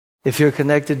If you're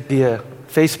connected via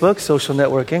Facebook, social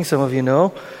networking, some of you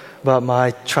know about my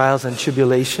trials and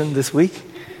tribulation this week.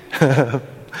 I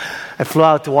flew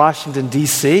out to Washington,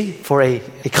 D.C. for a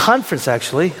conference,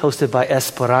 actually, hosted by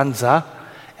Esperanza.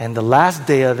 And the last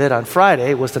day of it on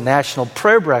Friday was the National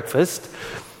Prayer Breakfast,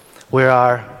 where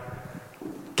our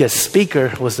guest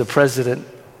speaker was the President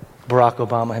Barack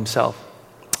Obama himself.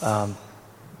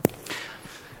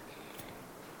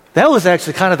 That was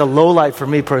actually kind of the low light for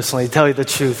me personally, to tell you the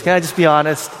truth. Can I just be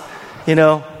honest?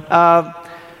 Without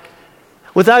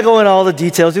going into all the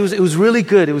details, it was really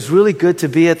good. It was really good to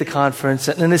be at the conference.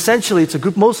 And essentially, it's a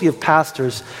group mostly of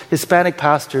pastors, Hispanic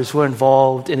pastors, who are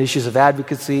involved in issues of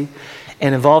advocacy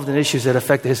and involved in issues that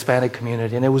affect the Hispanic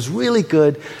community. And it was really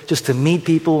good just to meet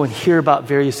people and hear about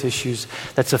various issues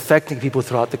that's affecting people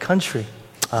throughout the country.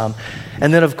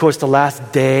 And then, of course, the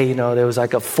last day, there was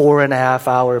like a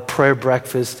 4.5-hour prayer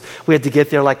breakfast. We had to get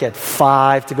there like at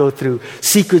 5 to go through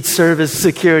Secret Service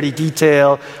security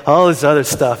detail, all this other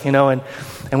stuff, And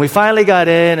we finally got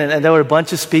in, and there were a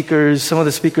bunch of speakers. Some of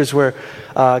the speakers were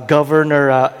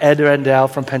Governor Ed Rendell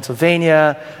from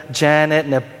Pennsylvania, Janet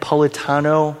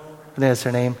Napolitano, I think that's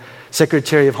her name,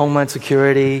 Secretary of Homeland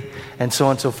Security, and so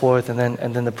on and so forth, and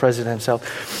then the president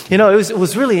himself. It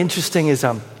was really interesting is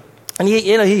and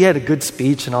he had a good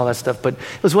speech and all that stuff, but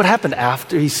it was what happened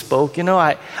after he spoke.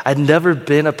 I'd never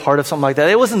been a part of something like that.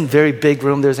 It wasn't a very big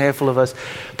room. There was a handful of us.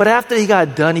 But after he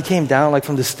got done, he came down like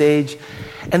from the stage.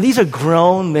 And these are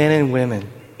grown men and women.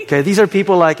 Okay, these are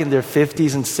people like in their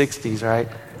 50s and 60s, right?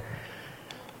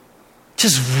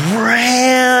 Just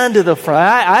ran to the front.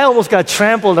 I almost got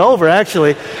trampled over,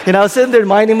 actually. I was sitting there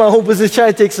minding my own business,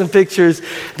 trying to take some pictures.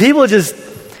 People just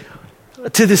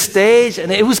to the stage,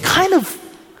 and it was kind of,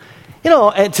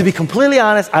 and to be completely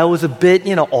honest, I was a bit,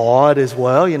 awed as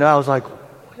well. I was like,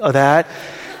 that.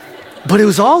 But it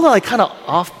was all like kind of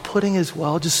off-putting as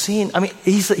well, just seeing,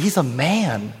 he's a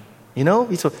man,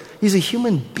 he's a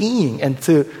human being. And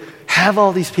to have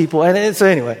all these people, and so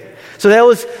anyway. So that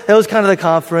was kind of the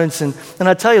conference. And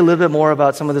I'll tell you a little bit more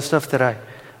about some of the stuff that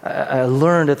I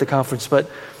learned at the conference.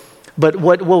 But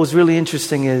what was really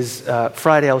interesting is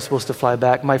Friday I was supposed to fly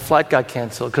back. My flight got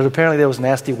canceled because apparently there was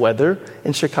nasty weather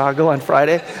in Chicago on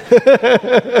Friday.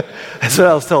 That's what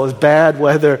I was told. It was bad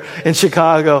weather in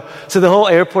Chicago. So the whole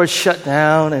airport shut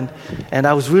down. And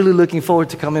I was really looking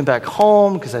forward to coming back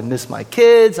home because I missed my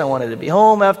kids. I wanted to be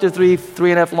home after three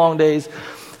and a half long days.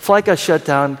 Flight got shut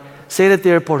down. Stayed at the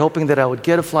airport hoping that I would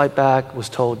get a flight back. Was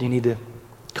told, you need to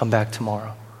come back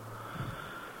tomorrow.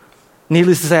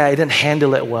 Needless to say, I didn't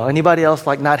handle it well. Anybody else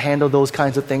not handle those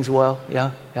kinds of things well?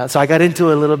 Yeah. So I got into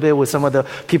it a little bit with some of the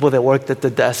people that worked at the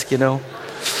desk,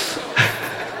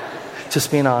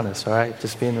 Just being honest, all right?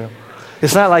 Just being real.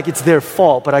 It's not like it's their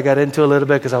fault, but I got into it a little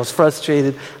bit because I was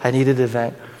frustrated. I needed an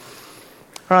event.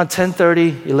 Around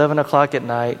 10:30, 11 o'clock at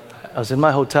night, I was in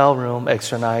my hotel room,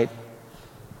 extra night,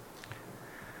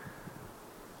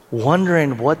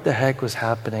 wondering what the heck was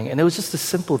happening. And it was just a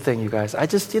simple thing, you guys. I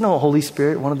just, Holy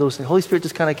Spirit, one of those things. Holy Spirit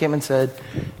just kind of came and said,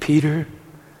 Peter,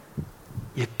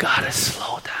 you gotta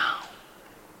slow down.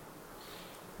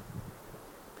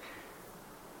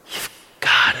 You've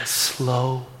gotta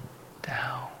slow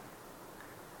down.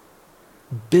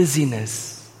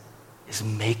 Busyness is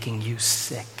making you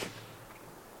sick.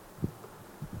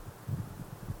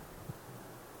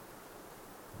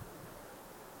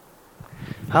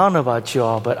 I don't know about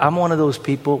y'all, but I'm one of those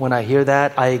people, when I hear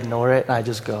that, I ignore it and I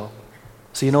just go.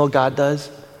 So you know what God does?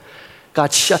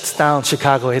 God shuts down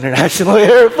Chicago International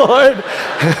Airport.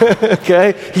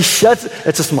 Okay?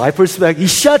 That's just my perspective. He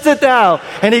shuts it down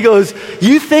and he goes,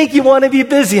 you think you want to be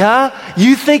busy, huh?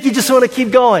 You think you just want to keep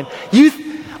going.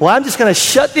 Well, I'm just going to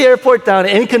shut the airport down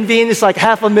and inconvenience like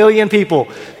 500,000 people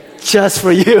just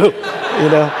for you,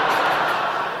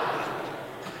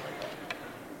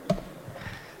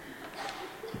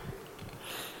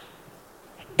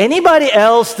 Anybody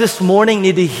else this morning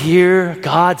need to hear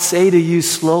God say to you,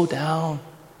 slow down?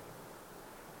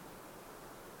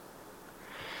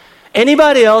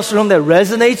 Anybody else in the room that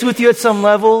resonates with you at some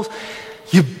levels?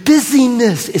 Your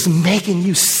busyness is making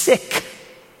you sick.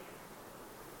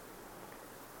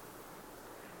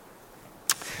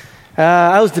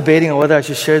 I was debating on whether I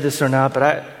should share this or not,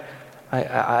 but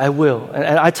I will.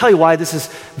 And I tell you why this is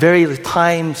very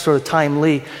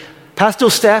timely.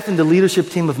 Pastoral staff and the leadership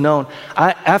team have known.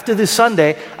 After this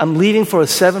Sunday, I'm leaving for a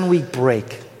 7-week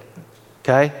break.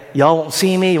 Okay? Y'all won't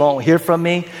see me. You won't hear from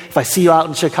me. If I see you out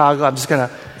in Chicago, I'm just going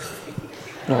to,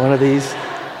 one of these.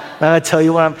 I tell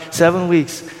you what, 7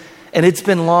 weeks. And it's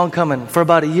been long coming. For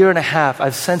about 1.5 years,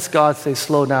 I've sensed God say,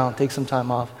 slow down, take some time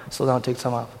off. Slow down, take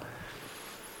some off.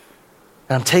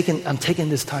 And I'm taking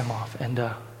this time off. And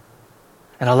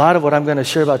And a lot of what I'm going to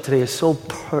share about today is so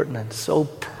pertinent, so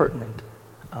pertinent.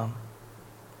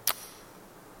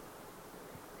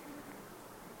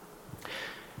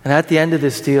 And at the end of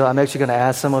this deal, I'm actually going to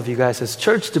ask some of you guys as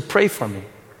church to pray for me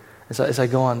as I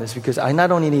go on this, because I not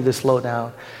only need to slow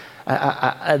down,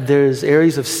 there's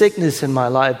areas of sickness in my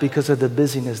life because of the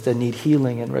busyness that need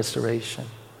healing and restoration.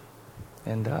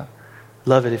 And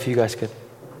love it if you guys could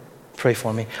pray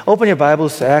for me. Open your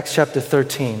Bibles to Acts chapter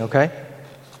 13, okay?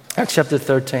 Acts chapter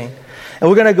 13. And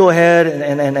we're going to go ahead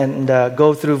and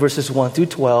go through verses 1 through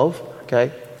 12, okay?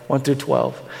 1 through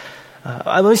 12.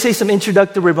 Let me say some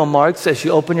introductory remarks as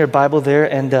you open your Bible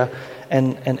there, and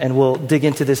we'll dig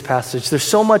into this passage. There's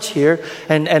so much here,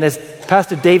 and as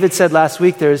Pastor David said last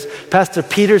week, there's Pastor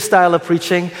Peter's style of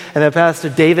preaching, and then Pastor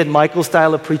David Michael's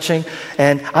style of preaching.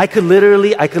 And I could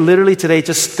literally today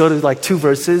just go to like 2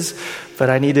 verses, but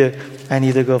I need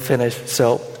to go finish.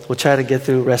 So we'll try to get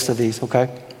through the rest of these, okay?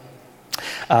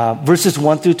 Verses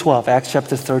 1 through 12, Acts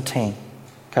chapter 13,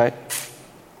 okay?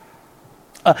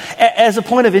 As a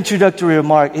point of introductory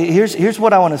remark, here's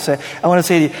what I want to say. I want to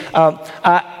say to you,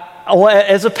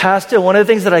 as a pastor, one of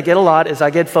the things that I get a lot is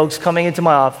I get folks coming into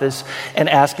my office and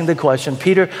asking the question,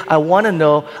 Peter, I want to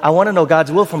know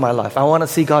God's will for my life. I want to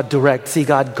see God direct, see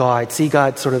God guide, see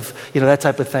God sort of, that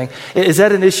type of thing. Is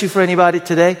that an issue for anybody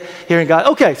today, hearing God?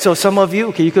 Okay, so some of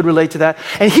you, you could relate to that.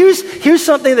 And here's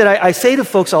something that I say to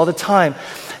folks all the time.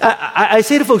 I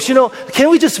say to folks, can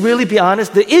we just really be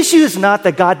honest? The issue is not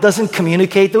that God doesn't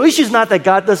communicate. The issue is not that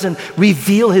God doesn't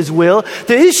reveal His will.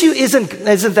 The issue isn't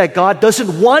that God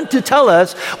doesn't want to tell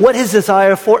us what His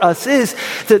desire for us is.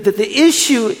 The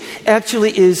issue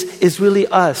actually is really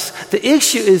us. The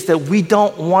issue is that we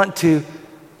don't want to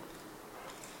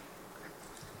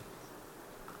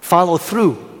follow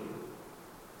through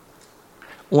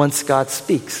once God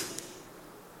speaks.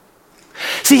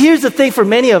 See, here's the thing for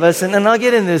many of us, and I'll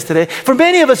get into this today. For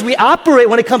many of us, we operate,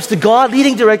 when it comes to God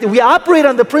leading, directing, we operate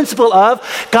on the principle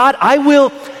of, God, I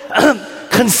will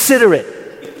consider it.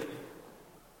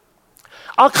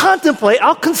 I'll contemplate,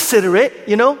 I'll consider it,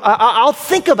 I'll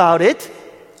think about it.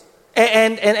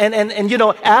 And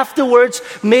afterwards,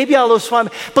 maybe I'll respond.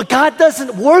 But God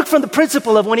doesn't work from the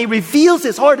principle of when He reveals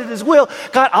His heart and His will,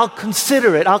 God, I'll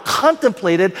consider it, I'll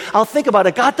contemplate it, I'll think about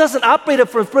it. God doesn't operate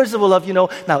from the principle of,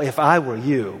 now if I were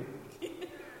you.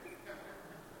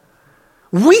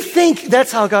 We think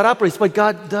that's how God operates, but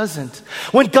God doesn't.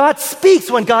 When God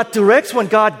speaks, when God directs, when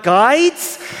God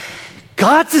guides,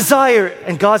 God's desire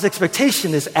and God's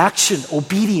expectation is action,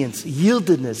 obedience,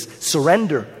 yieldedness,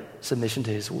 surrender, submission to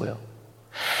His will.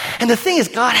 And the thing is,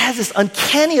 God has this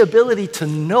uncanny ability to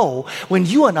know when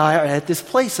you and I are at this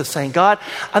place of saying, God,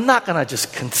 I'm not going to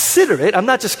just consider it. I'm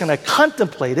not just going to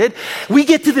contemplate it. We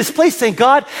get to this place saying,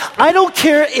 God, I don't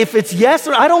care if it's yes,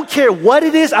 or I don't care what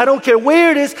it is. I don't care where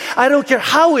it is. I don't care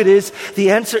how it is.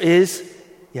 The answer is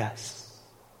yes.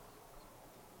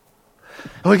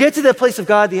 When we get to that place of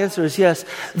God, the answer is yes.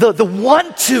 The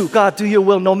want to, God, do your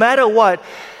will, no matter what,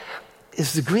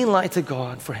 is the green light to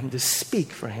God for Him to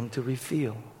speak, for Him to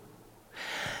reveal.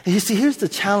 And you see, here's the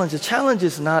challenge. The challenge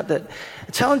is not,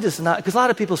 because a lot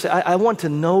of people say, I want to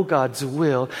know God's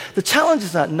will. The challenge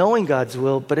is not knowing God's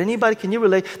will, but anybody, can you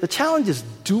relate? The challenge is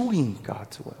doing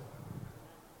God's will.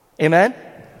 Amen?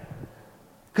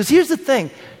 Because here's the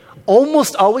thing.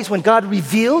 Almost always when God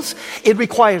reveals, it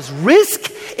requires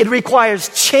risk, it requires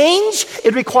change,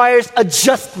 it requires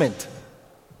adjustment.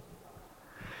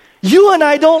 You and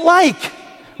I don't like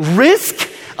risk,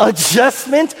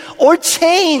 adjustment, or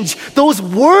change. Those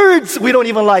words we don't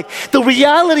even like. The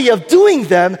reality of doing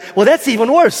them, well, that's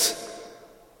even worse.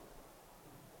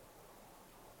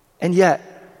 And yet,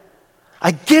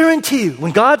 I guarantee you,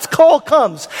 when God's call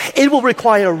comes, it will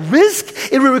require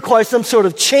risk, it will require some sort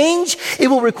of change, it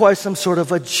will require some sort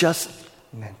of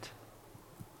adjustment.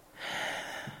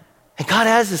 And God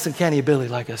has this uncanny ability,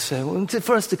 like I said,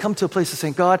 for us to come to a place of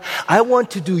saying, God, I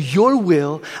want to do your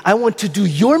will. I want to do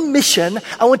your mission.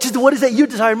 I want to do what is that you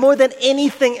desire more than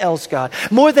anything else, God.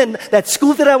 More than that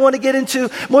school that I want to get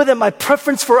into, more than my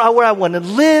preference for where I want to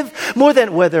live, more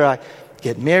than whether I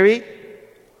get married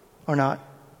or not.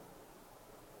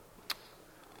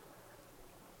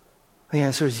 The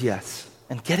answer is yes.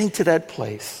 And getting to that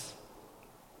place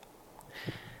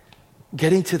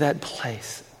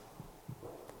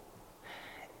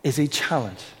is a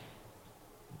challenge.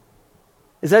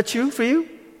 Is that true for you?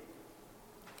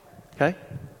 Okay?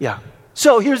 Yeah.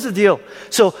 So here's the deal.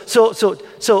 So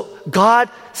God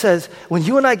says, when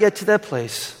you and I get to that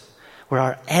place where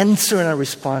our answer and our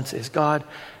response is, God,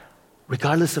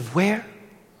 regardless of where,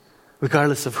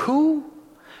 regardless of who,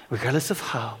 regardless of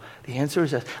how, The answer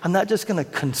is yes. I'm not just going to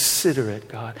consider it,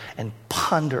 God, and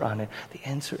ponder on it. The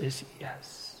answer is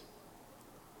yes.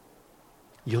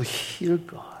 You'll hear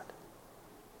God.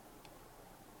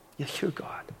 You'll hear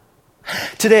God.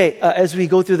 Today, as we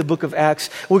go through the book of Acts,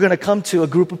 we're going to come to a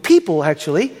group of people,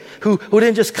 actually, who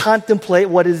didn't just contemplate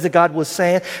what it is that God was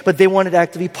saying, but they wanted to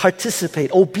actively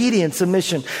participate, obedience,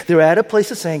 submission. They were at a place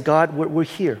of saying, God, we're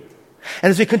here. And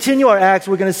as we continue our Acts,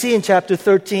 we're going to see in chapter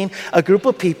 13 a group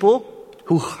of people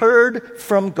who heard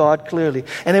from God clearly.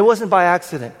 And it wasn't by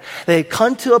accident. They had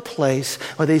come to a place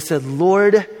where they said,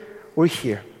 Lord, we're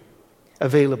here,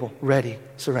 available, ready,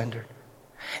 surrendered.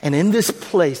 And in this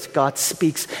place, God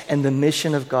speaks and the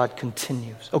mission of God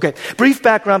continues. Okay, brief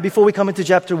background before we come into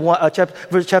chapter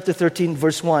 13,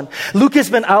 verse 1. Luke has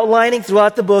been outlining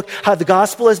throughout the book how the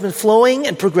gospel has been flowing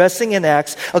and progressing in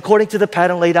Acts according to the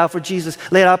pattern laid out by Jesus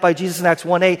in Acts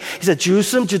 1:8. He said,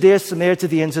 Jerusalem, Judea, Samaria, to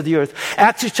the ends of the earth.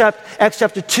 Acts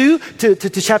chapter 2 to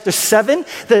chapter 7,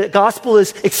 the gospel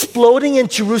is exploding in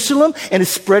Jerusalem and is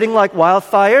spreading like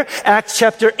wildfire. Acts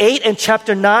chapter 8 and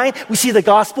chapter 9, we see the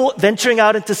gospel venturing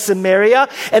out into Samaria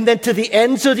and then to the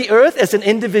ends of the earth as an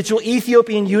individual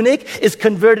Ethiopian eunuch is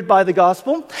converted by the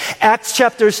gospel. Acts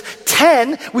chapters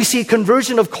 10, we see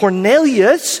conversion of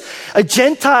Cornelius, a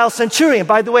Gentile centurion.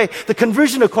 By the way, the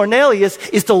conversion of Cornelius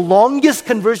is the longest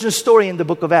conversion story in the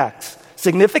book of Acts.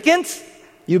 Significance?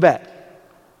 You bet.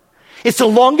 It's the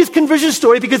longest conversion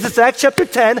story because it's Acts chapter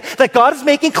 10 that God is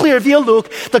making clear via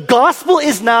Luke. The gospel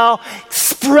is now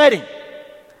spreading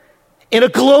in a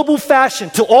global fashion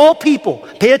to all people.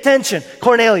 Pay attention,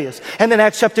 Cornelius. And then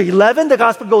Acts chapter 11, the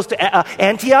gospel goes to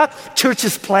Antioch. Church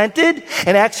is planted.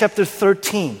 And Acts chapter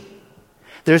 13,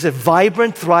 there's a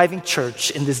vibrant, thriving church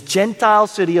in this Gentile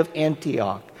city of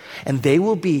Antioch. And they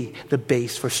will be the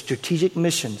base for strategic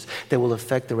missions that will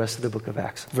affect the rest of the book of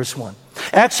Acts. Verse 1.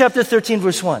 Acts chapter 13,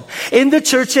 verse 1. In the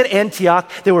church at Antioch,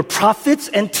 there were prophets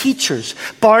and teachers.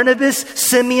 Barnabas,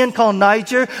 Simeon called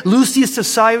Niger, Lucius of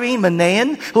Cyrene,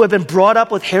 Manaen, who had been brought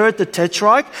up with Herod the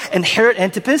Tetrarch, and Herod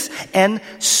Antipas, and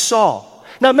Saul.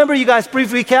 Now remember, you guys,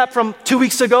 brief recap from 2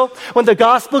 weeks ago. When the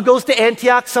gospel goes to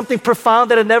Antioch, something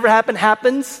profound that had never happened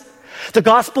happens. The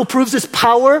gospel proves its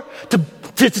power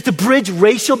to bridge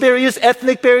racial barriers,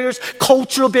 ethnic barriers,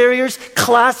 cultural barriers,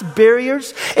 class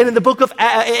barriers. And in the book of,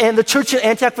 and the church in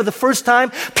Antioch, for the first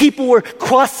time, people were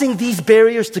crossing these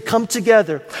barriers to come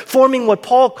together, forming what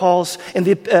Paul calls in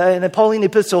the Pauline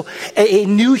epistle, a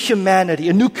new humanity,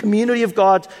 a new community of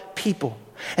God's people.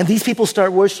 And these people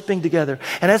start worshiping together.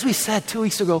 And as we said 2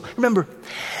 weeks ago, remember,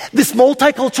 this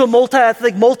multicultural,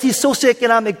 multi-ethnic,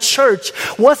 multi-socioeconomic church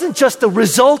wasn't just the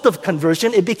result of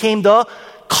conversion, it became the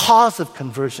cause of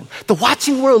conversion. The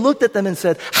watching world looked at them and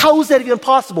said, how is that even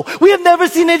possible? We have never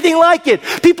seen anything like it.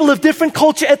 People of different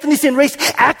culture, ethnicity, and race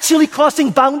actually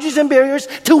crossing boundaries and barriers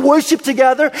to worship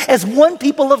together as one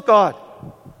people of God.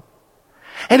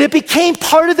 And it became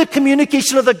part of the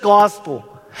communication of the gospel.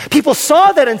 People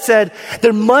saw that and said,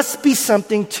 there must be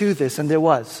something to this. And there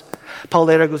was. Paul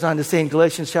later goes on to say in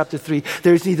Galatians chapter 3,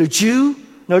 there is neither Jew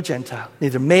nor Gentile,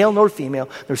 neither male nor female,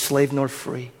 nor slave nor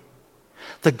free.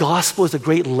 The gospel is a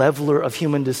great leveler of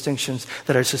human distinctions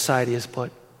that our society has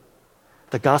put.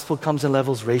 The gospel comes in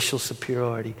levels racial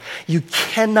superiority. You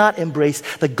cannot embrace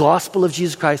the gospel of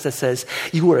Jesus Christ that says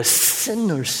you are a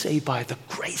sinner saved by the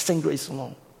grace and grace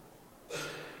alone.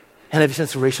 And have a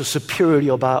sense of racial superiority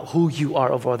about who you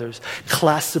are over others.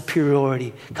 Class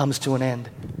superiority comes to an end.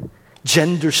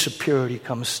 Gender superiority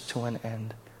comes to an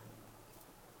end.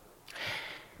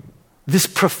 This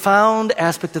profound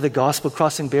aspect of the gospel,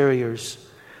 crossing barriers,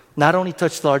 not only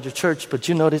touched the larger church, but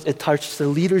you notice it touched the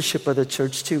leadership of the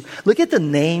church too. Look at the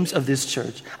names of this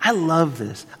church. I love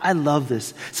this. I love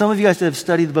this. Some of you guys that have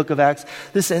studied the book of Acts,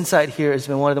 this insight here has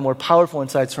been one of the more powerful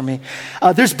insights for me.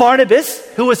 There's Barnabas,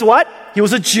 who was what? He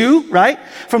was a Jew, right?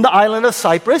 From the island of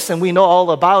Cyprus, and we know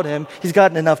all about him. He's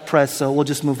gotten enough press, so we'll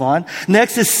just move on.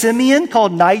 Next is Simeon,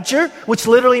 called Niger, which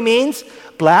literally means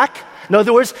black. In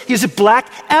other words, he's a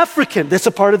black African. That's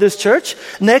a part of this church.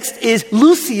 Next is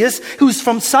Lucius, who's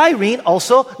from Cyrene,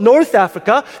 also North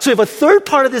Africa. So we have a third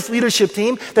part of this leadership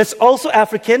team that's also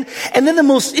African. And then the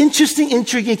most interesting,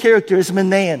 intriguing character is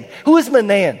Manaen. Who is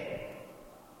Manaen?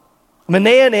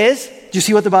 Manaen is, do you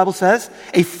see what the Bible says?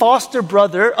 A foster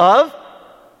brother of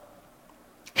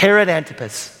Herod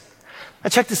Antipas. Now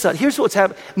check this out. Here's what's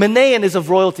happened. Manaen is of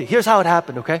royalty. Here's how it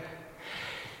happened, okay?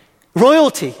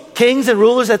 Royalty, kings and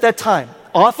rulers at that time,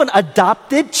 often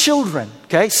adopted children,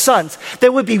 okay, sons,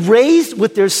 that would be raised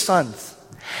with their sons.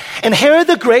 And Herod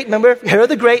the Great, remember Herod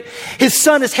the Great, his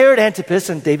son is Herod Antipas,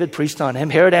 and David preached on him.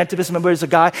 Herod Antipas, remember, is a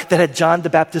guy that had John the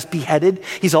Baptist beheaded.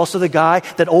 He's also the guy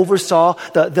that oversaw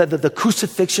the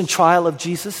crucifixion trial of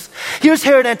Jesus. Here's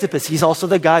Herod Antipas. He's also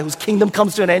the guy whose kingdom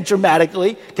comes to an end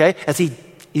dramatically, okay, as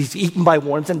he's eaten by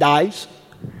worms and dies.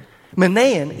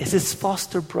 Manaen is his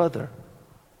foster brother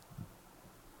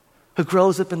who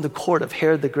grows up in the court of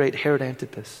Herod the Great, Herod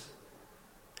Antipas.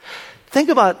 Think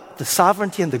about the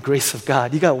sovereignty and the grace of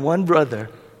God. You got one brother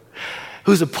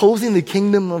who's opposing the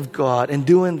kingdom of God and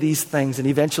doing these things and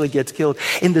eventually gets killed.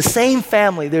 In the same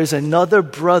family, there's another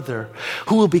brother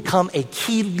who will become a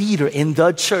key leader in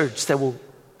the church that will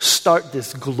start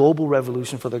this global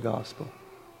revolution for the gospel.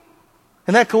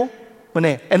 Isn't that cool?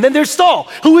 And then there's Saul.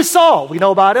 Who is Saul? We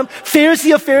know about him.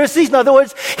 Pharisee of Pharisees. In other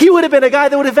words, he would have been a guy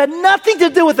that would have had nothing to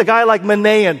do with a guy like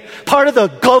Manaen. Part of the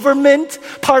government,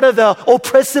 part of the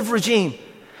oppressive regime.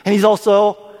 And he's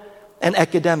also an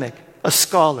academic, a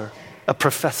scholar, a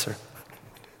professor.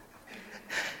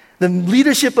 The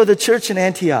leadership of the church in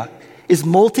Antioch is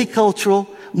multicultural,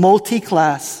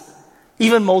 multi-class,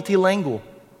 even multilingual.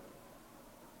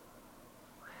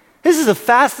 This is a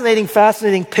fascinating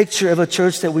picture of a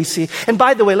church that we see. And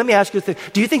by the way, let me ask you a thing.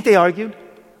 Do you think they argued?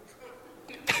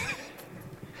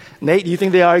 Nate, do you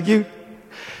think they argued?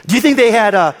 Do you think they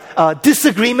had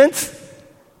disagreements?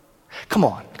 Come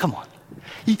on.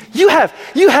 You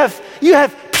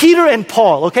have Peter and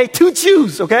Paul, okay? Two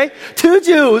Jews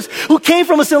who came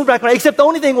from a similar background, except the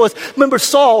only thing was, remember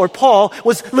Saul or Paul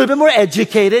was a little bit more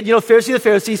educated, Pharisee of the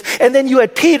Pharisees, and then you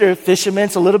had Peter,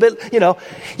 fisherman's a little bit,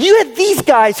 You had these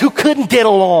guys who couldn't get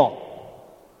along.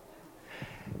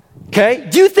 Okay?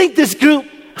 Do you think this group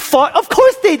fought? Of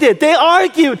course they did. They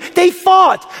argued. They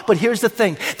fought. But here's the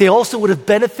thing. They also would have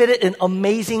benefited in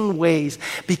amazing ways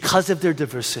because of their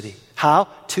diversity. How?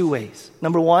 Two ways.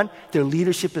 Number one, their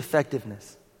leadership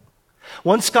effectiveness.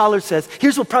 One scholar says,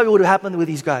 here's what probably would have happened with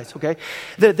these guys, okay?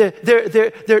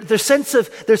 Their sense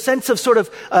of sort of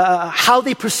how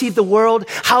they perceive the world,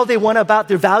 how they went about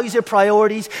their values, their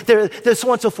priorities, their so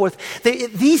on and so forth.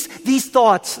 These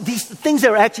thoughts, these things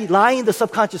that are actually lying in the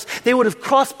subconscious, they would have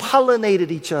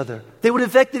cross-pollinated each other. They would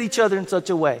have affected each other in such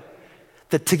a way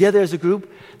that together as a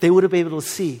group, they would have been able to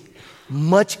see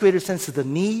much greater sense of the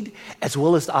need as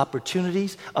well as the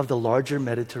opportunities of the larger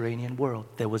Mediterranean world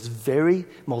that was very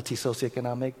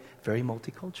multi-socioeconomic, very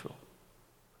multicultural.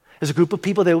 As a group of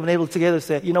people, they would have been able to together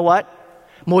say, you know what?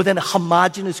 More than a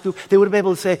homogenous group, they would have been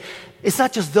able to say, it's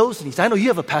not just those needs. I know you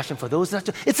have a passion for those.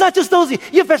 It's not just those needs.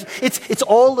 You have passion. It's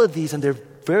all of these and their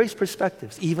various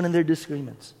perspectives, even in their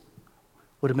disagreements,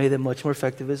 would have made them much more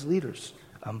effective as leaders.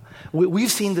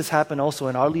 We've seen this happen also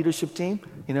in our leadership team.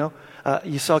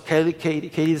 You saw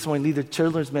Katie this morning lead the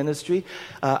children's ministry.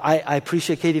 I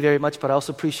appreciate Katie very much, but I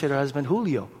also appreciate her husband,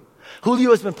 Julio. Julio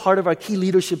has been part of our key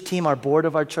leadership team, our board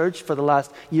of our church for the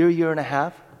last year and a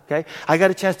half. Okay, I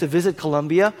got a chance to visit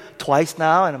Colombia twice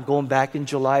now, and I'm going back in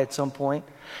July at some point.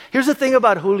 Here's the thing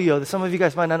about Julio that some of you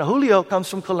guys might not know. Julio comes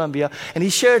from Colombia, and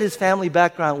he shared his family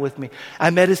background with me.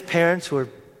 I met his parents, who are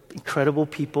incredible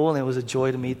people, and it was a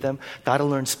joy to meet them. Gotta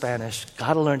learn Spanish.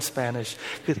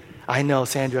 I know,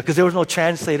 Sandra, because there was no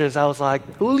translators. I was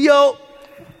like, Julio,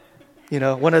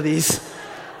 one of these.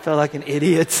 Felt like an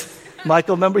idiot.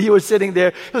 Michael, remember you were sitting there.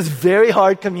 It was very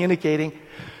hard communicating.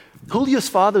 Julio's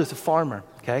father was a farmer,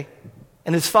 okay?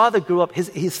 And his father grew up,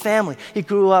 his family, his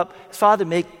father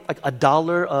made like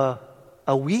 $1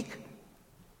 a week.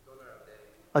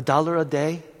 $1 a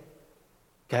day.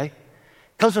 Okay?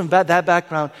 Comes from that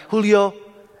background. Julio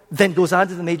then goes on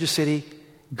to the major city,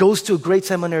 goes to a great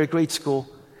seminary, great school.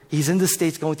 He's in the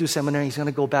States going through seminary. He's going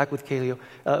to go back with Katie,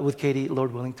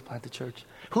 Lord willing, to plant the church.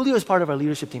 Julio is part of our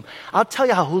leadership team. I'll tell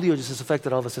you how Julio just has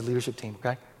affected all of us as a leadership team,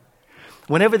 okay?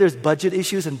 Whenever there's budget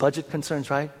issues and budget concerns,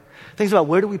 right? Things about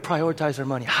where do we prioritize our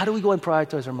money? How do we go and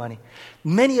prioritize our money?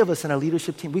 Many of us in our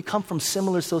leadership team, we come from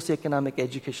similar socioeconomic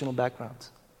educational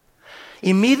backgrounds.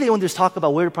 Immediately when there's talk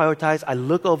about where to prioritize, I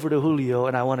look over to Julio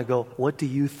and I want to go, what do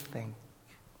you think?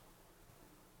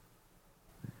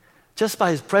 Just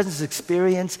by his presence, his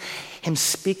experience, him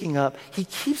speaking up, he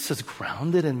keeps us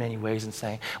grounded in many ways and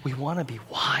saying, we want to be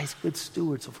wise, good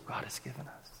stewards of what God has given us.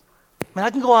 I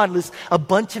can go on and list a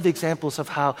bunch of examples of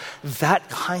how that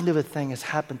kind of a thing has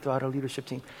happened throughout our leadership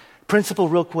team. Principle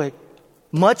real quick.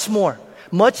 Much more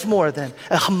than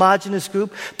a homogenous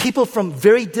group. People from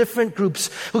very different groups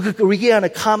who could agree on a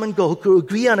common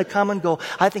goal,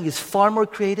 I think is far more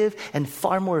creative and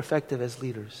far more effective as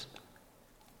leaders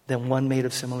than one made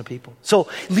of similar people. So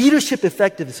leadership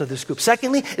effectiveness of this group.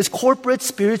 Secondly is corporate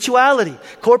spirituality.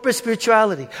 Corporate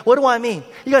spirituality. What do I mean?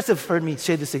 You guys have heard me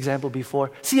share this example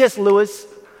before. C.S. Lewis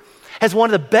has one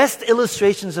of the best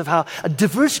illustrations of how a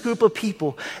diverse group of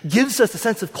people gives us a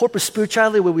sense of corporate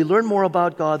spirituality where we learn more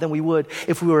about God than we would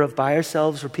if we were by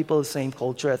ourselves or people of the same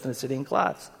culture, ethnicity, and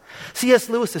class. C.S.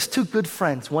 Lewis has two good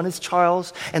friends. One is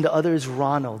Charles and the other is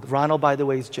Ronald. Ronald, by the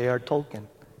way, is J.R. Tolkien.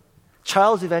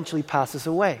 Charles eventually passes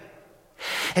away.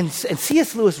 And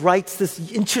C.S. Lewis writes this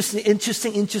interesting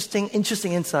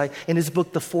insight in his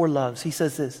book, The Four Loves. He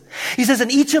says this. He says,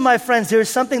 in each of my friends, there is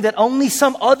something that only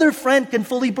some other friend can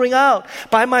fully bring out.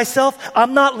 By myself,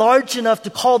 I'm not large enough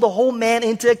to call the whole man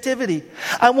into activity.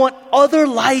 I want other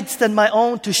lights than my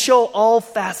own to show all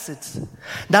facets.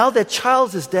 Now that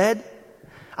Charles is dead,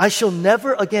 I shall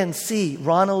never again see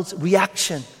Ronald's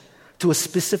reaction to a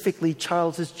specifically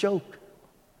Charles's joke.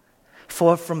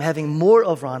 For from having more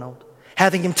of Ronald,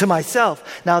 having him to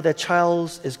myself, now that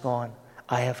Charles is gone,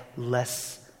 I have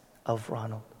less of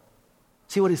Ronald.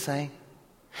 See what he's saying?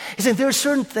 He's saying there are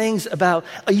certain things about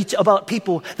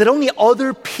people that only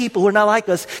other people who are not like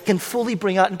us can fully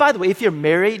bring out. And by the way, if you're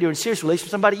married, you're in a serious relationship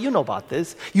with somebody, you know about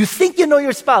this. You think you know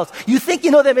your spouse. You think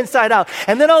you know them inside out.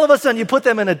 And then all of a sudden you put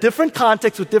them in a different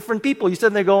context with different people. You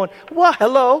sit there going, well,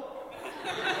 hello?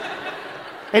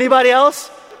 Anybody else?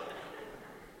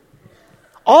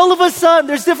 All of a sudden,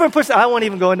 there's different person. I won't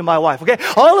even go into my wife, okay?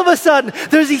 All of a sudden,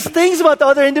 there's these things about the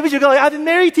other individual going, I've been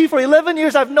married to you for 11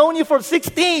 years. I've known you for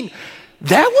 16.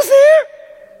 That was there?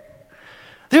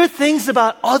 There are things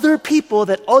about other people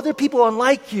that other people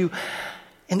unlike you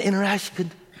and interaction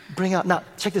could bring out. Now,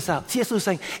 check this out. C.S. Lewis is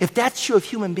saying, if that's true of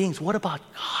human beings, what about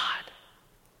God?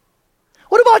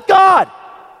 What about God?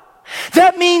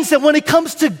 That means that when it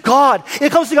comes to God,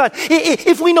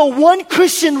 if we know one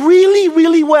Christian really,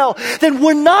 really well, then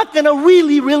we're not going to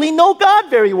really, really know God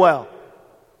very well.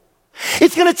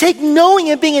 It's going to take knowing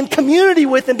and being in community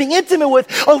with and being intimate with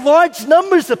a large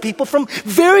numbers of people from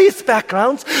various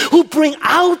backgrounds who bring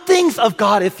out things of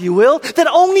God, if you will, that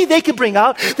only they can bring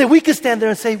out, that we can stand there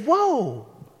and say, whoa,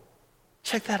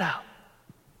 check that out.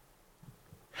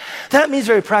 That means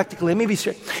very practically, let me be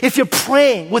straight. If you're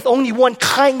praying with only one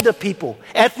kind of people,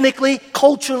 ethnically,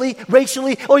 culturally,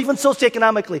 racially, or even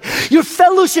socioeconomically, you're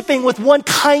fellowshipping with one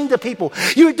kind of people,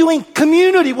 you're doing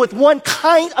community with one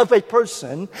kind of a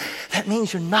person, that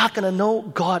means you're not going to know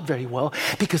God very well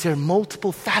because there are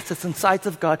multiple facets and sides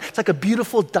of God. It's like a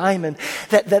beautiful diamond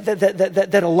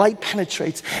that a light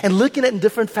penetrates. And looking at it in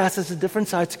different facets and different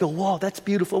sides, you go, whoa, that's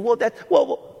beautiful.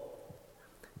 Whoa.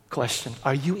 Question,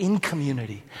 are you in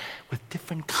community with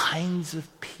different kinds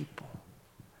of people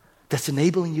that's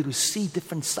enabling you to see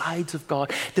different sides of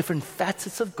God, different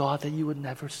facets of God that you would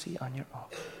never see on your own?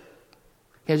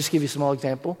 Can I just give you a small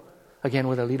example? Again,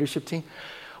 with our leadership team.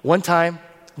 One time,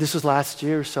 this was last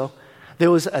year or so,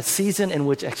 there was a season in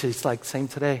which, actually it's like same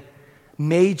today,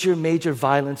 major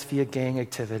violence via gang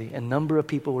activity. A number of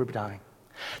people were dying.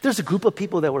 There's a group of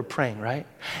people that were praying, right?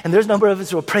 And there's a number of us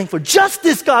who were praying for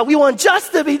justice, God. We want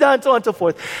justice to be done, so on and so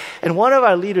forth. And one of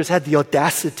our leaders had the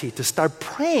audacity to start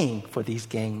praying for these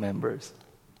gang members.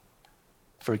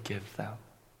 Forgive them.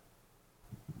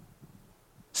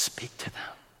 Speak to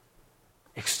them.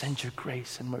 Extend your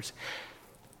grace and mercy.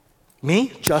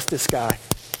 Me, justice guy.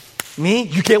 Me,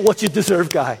 you get what you deserve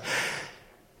guy.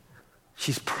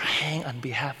 She's praying on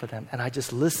behalf of them. And I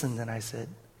just listened and I said,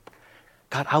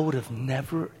 God, I would have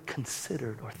never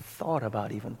considered or thought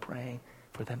about even praying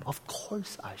for them. Of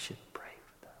course I should pray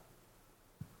for them.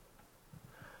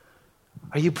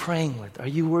 Are you praying with? Are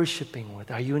you worshiping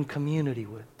with? Are you in community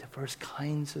with diverse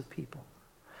kinds of people?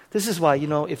 This is why,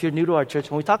 if you're new to our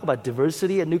church, when we talk about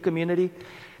diversity and new community,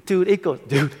 it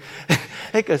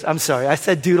goes, I'm sorry, I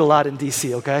said dude a lot in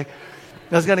DC, okay?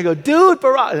 I was going to go, dude,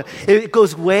 Barack. It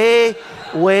goes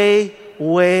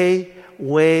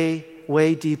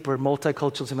way deeper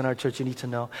multiculturalism in our church, you need to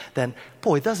know, than,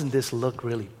 boy, doesn't this look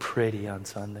really pretty on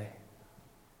Sunday?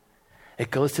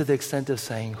 It goes to the extent of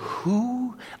saying,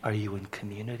 who are you in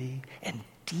community and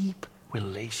deep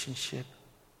relationship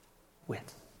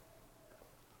with?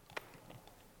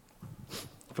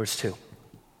 Verse 2.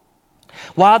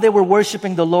 While they were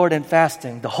worshiping the Lord and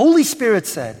fasting, the Holy Spirit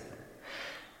said,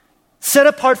 set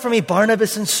apart for me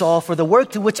Barnabas and Saul for the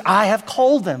work to which I have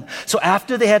called them. So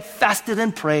after they had fasted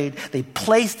and prayed, they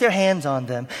placed their hands on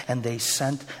them and they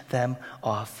sent them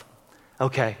off.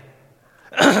 Okay.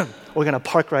 We're going to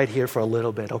park right here for a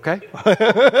little bit, okay?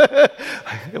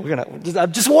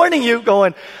 I'm just warning you,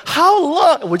 going, how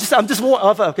long? I'm just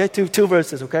warning, okay, two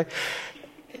verses, okay?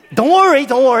 Don't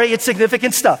worry, it's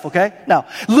significant stuff, okay? Now,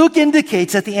 Luke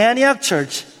indicates that the Antioch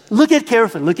church Look at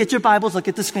carefully. Look at your Bibles. Look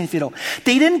at the screen if you don't.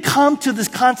 They didn't come to this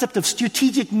concept of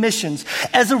strategic missions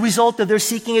as a result of their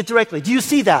seeking it directly. Do you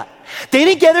see that? They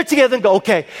didn't gather together and go,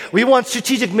 okay, we want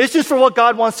strategic missions for what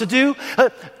God wants to do.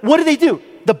 What do?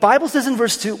 The Bible says in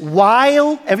verse 2,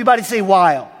 while, everybody say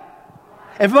while.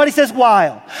 Everybody says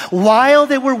while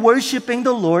they were worshiping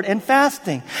the Lord and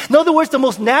fasting. In other words, the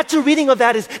most natural reading of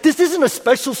that is, this isn't a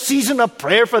special season of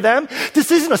prayer for them. This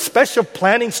isn't a special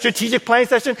strategic planning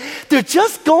session. They're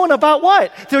just going about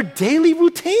what? Their daily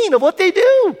routine of what they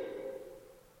do.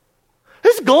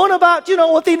 They're just going about,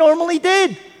 what they normally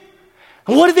did.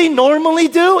 And what do they normally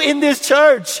do in this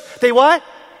church? They what?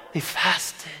 They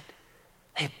fasted.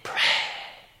 They prayed.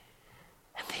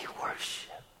 And they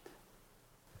worshiped.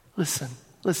 Listen.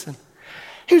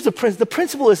 Here's the principle. The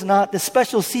principle is not that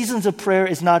special seasons of prayer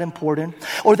is not important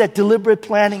or that deliberate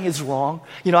planning is wrong.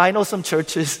 I know some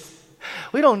churches,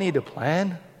 we don't need to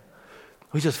plan.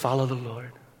 We just follow the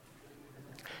Lord.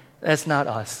 That's not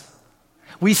us.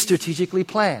 We strategically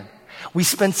plan. We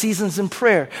spend seasons in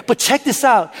prayer. But check this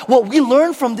out. What we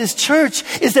learn from this church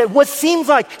is that what seems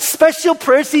like special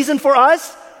prayer season for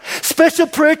us, special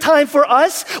prayer time for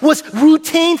us was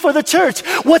routine for the church.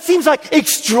 What seems like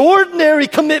extraordinary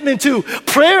commitment to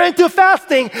prayer and to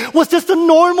fasting was just a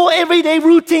normal, everyday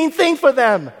routine thing for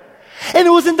them. And it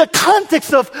was in the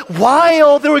context of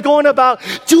while they were going about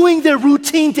doing their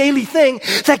routine daily thing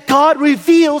that God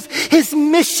reveals His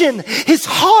mission, His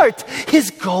heart,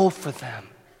 His goal for them.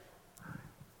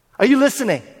 Are you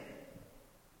listening?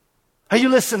 Are you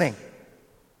listening?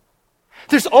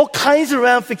 There's all kinds of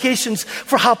ramifications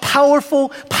for how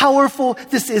powerful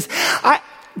this is.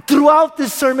 Throughout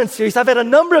this sermon series, I've had a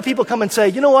number of people come and say,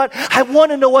 you know what? I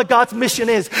want to know what God's mission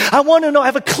is. I want to know, I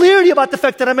have a clarity about the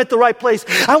fact that I'm at the right place.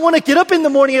 I want to get up in the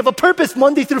morning, have a purpose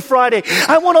Monday through Friday.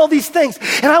 I want all these things.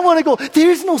 And I want to go,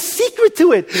 there's no secret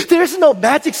to it. There's no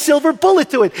magic silver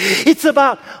bullet to it. It's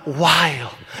about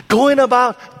while. Going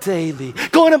about daily.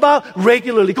 Going about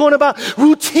regularly. Going about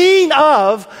routine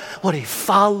of what a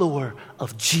follower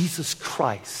of Jesus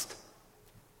Christ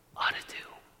ought to do.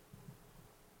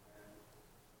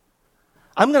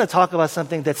 I'm going to talk about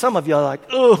something that some of you are like,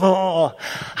 oh,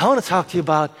 I want to talk to you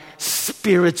about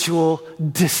spiritual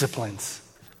disciplines.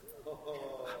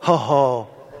 Not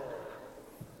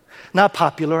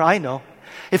popular, I know.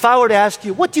 If I were to ask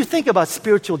you, what do you think about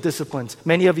spiritual disciplines?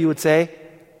 Many of you would say,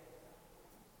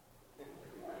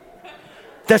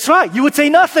 that's right, you would say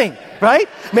nothing, right?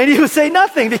 Many of you would say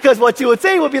nothing because what you would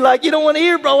say would be like, you don't want to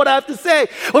hear, bro, what I have to say.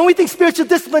 When we think spiritual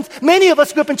disciplines, many of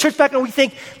us grew up in church background, we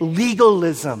think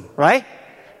legalism, right?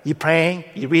 You praying?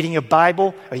 You reading your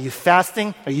Bible? Are you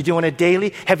fasting? Are you doing it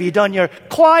daily? Have you done your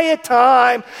quiet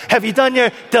time? Have you done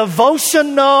your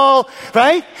devotional?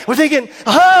 Right? We're thinking,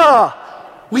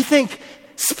 we think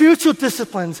spiritual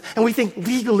disciplines and we think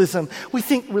legalism. We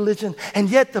think religion. And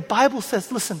yet the Bible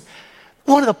says, listen,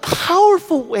 one of the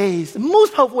powerful ways, the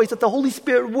most powerful ways that the Holy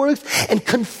Spirit works and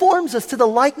conforms us to the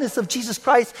likeness of Jesus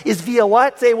Christ is via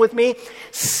what? Say it with me.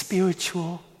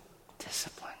 Spiritual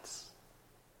disciplines.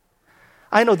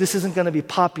 I know this isn't going to be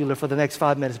popular for the next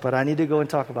 5 minutes, but I need to go and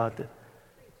talk about this.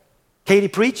 Katie,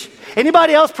 preach?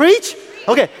 Anybody else preach?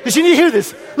 Okay, because you need to hear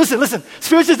this. Listen.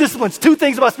 Spiritual disciplines. 2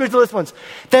 things about spiritual disciplines.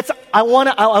 I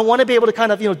want to be able to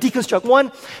kind of, deconstruct.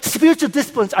 One, spiritual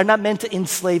disciplines are not meant to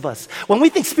enslave us. When we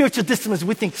think spiritual disciplines,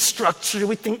 we think structure.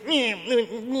 We think,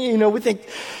 we think.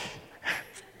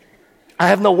 I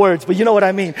have no words, but you know what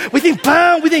I mean. We think,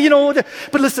 bam. We think,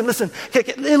 But listen.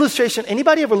 Okay, illustration.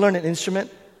 Anybody ever learn an instrument?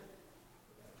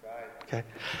 Okay.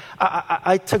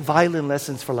 I took violin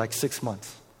lessons for like 6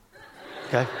 months.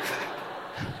 Okay.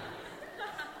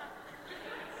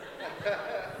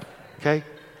 Okay.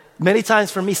 Many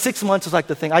times for me, 6 months was like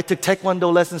the thing. I took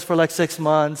Taekwondo lessons for like 6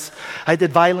 months. I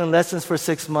did violin lessons for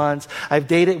 6 months. I've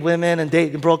dated women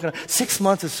and broken up. 6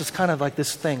 months is just kind of like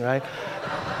this thing, right?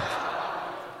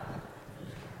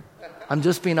 I'm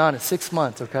just being honest. 6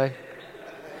 months, okay?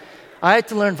 I had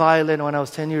to learn violin when I was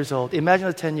 10 years old. Imagine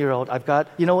a 10-year-old.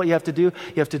 You know what you have to do?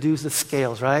 You have to do the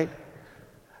scales, right?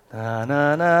 Na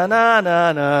na na na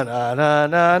na na na na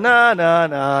na na na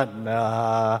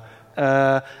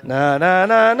na na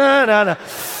na na na.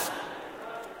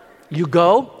 You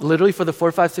go, literally for the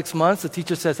 4, 5, 6 months, the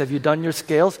teacher says, have you done your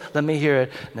scales? Let me hear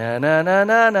it. Na, na, na,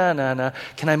 na, na, na, na.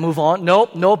 Can I move on?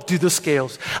 Nope, do the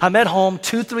scales. I'm at home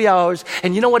 2, 3 hours,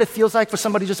 and you know what it feels like for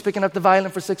somebody just picking up the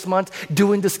violin for 6 months,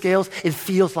 doing the scales? It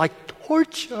feels like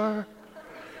torture.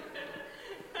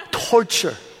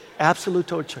 Torture. Absolute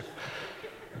torture.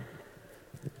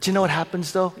 Do you know what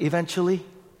happens though, eventually?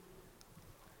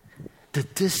 The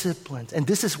disciplines, and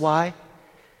this is why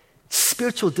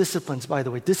Spiritual disciplines, by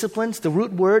the way. Disciplines, the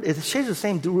root word, it shares the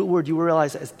same root word you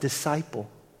realize as disciple.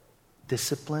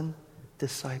 Discipline,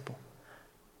 disciple.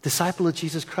 Disciple of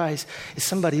Jesus Christ is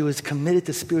somebody who is committed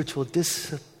to spiritual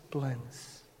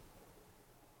disciplines,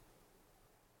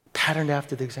 patterned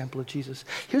after the example of Jesus.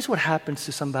 Here's what happens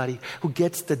to somebody who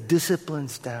gets the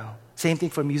disciplines down. Same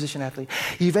thing for a musician athlete.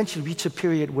 You eventually reach a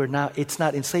period where now it's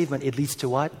not enslavement, it leads to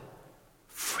what?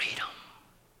 Freedom.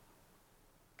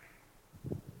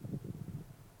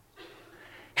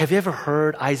 Have you ever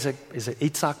heard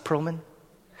Itzhak Perlman?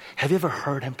 Have you ever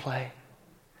heard him play?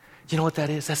 You know what that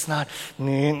is? That's not.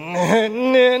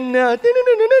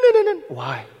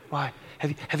 Why? Why?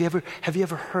 Have you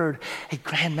ever heard a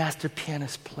grandmaster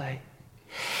pianist play?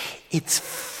 It's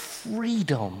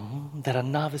freedom that a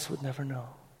novice would never know.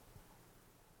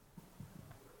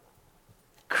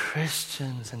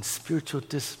 Christians and spiritual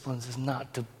disciplines is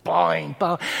not to bind.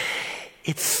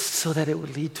 It's so that it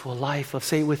would lead to a life of,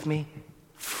 say it with me,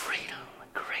 freedom,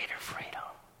 greater freedom.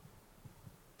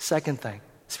 Second thing,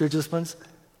 spiritual disciplines,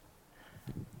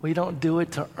 we don't do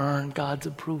it to earn God's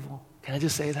approval. Can I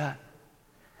just say that?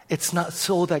 It's not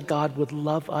so that God would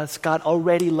love us. God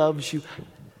already loves you.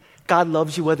 God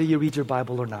loves you whether you read your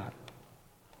Bible or not.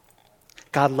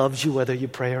 God loves you whether you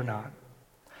pray or not.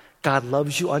 God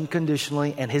loves you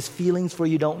unconditionally, and his feelings for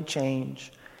you don't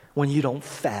change when you don't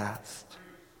fast.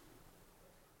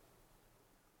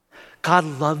 God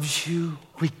loves you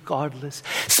regardless.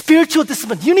 Spiritual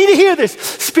disciplines, you need to hear this.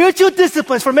 Spiritual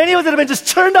disciplines, for many of us that have been just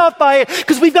turned off by it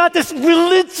because we've got this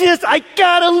religious,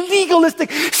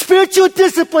 legalistic. Spiritual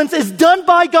disciplines is done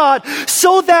by God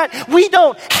so that we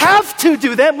don't have to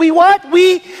do them. We what?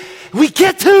 We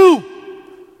get to.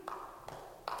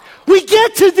 We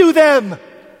get to do them.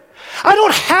 I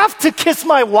don't have to kiss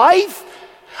my wife.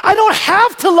 I don't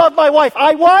have to love my wife.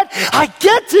 I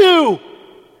get to.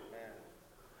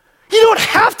 You don't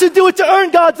have to do it to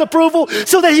earn God's approval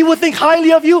so that he will think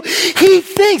highly of you. He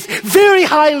thinks very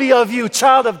highly of you,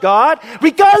 child of God,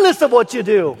 regardless of what you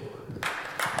do.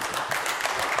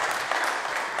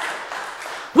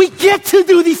 We get to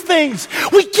do these things.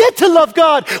 We get to love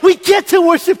God. We get to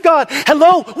worship God.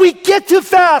 Hello? We get to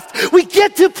fast. We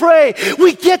get to pray.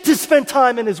 We get to spend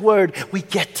time in his word. We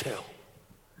get to.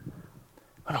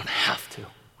 I don't have to.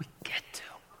 We get to.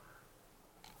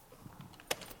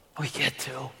 We get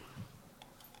to.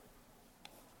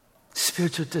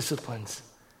 Spiritual disciplines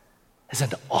is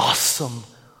an awesome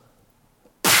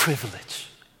privilege.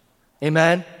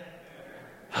 Amen?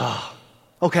 Oh.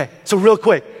 Okay, so real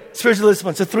quick. Spiritual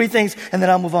disciplines. So 3 things, and then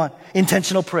I'll move on.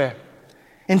 Intentional prayer.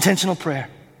 Intentional prayer.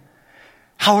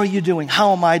 How are you doing?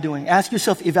 How am I doing? Ask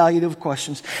yourself evaluative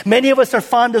questions. Many of us are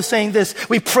fond of saying this.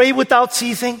 We pray without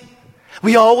ceasing.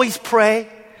 We always pray.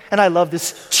 And I love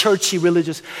this churchy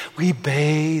religious. We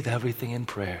bathe everything in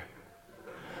prayer.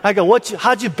 I go,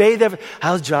 how'd you bathe everything?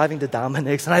 I was driving to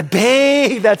Dominic's and I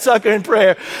bathed that sucker in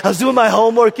prayer. I was doing my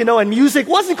homework, and music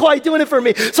wasn't quite doing it for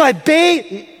me. So I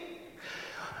bathed.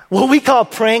 What we call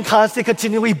praying constantly,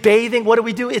 continually bathing, what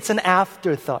do? It's an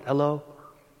afterthought. Hello?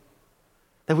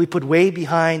 That we put way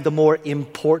behind the more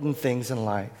important things in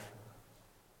life.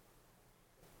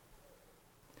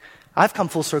 I've come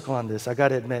full circle on this. I got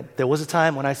to admit, there was a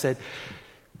time when I said,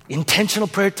 intentional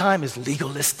prayer time is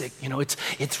legalistic. It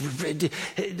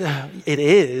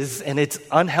is, and it's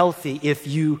unhealthy if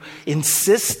you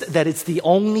insist that it's the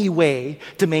only way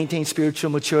to maintain spiritual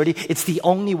maturity. It's the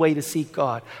only way to seek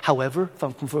God. However,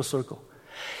 from full circle,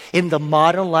 in the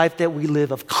modern life that we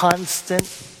live of constant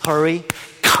hurry,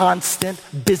 constant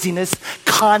busyness,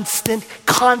 constant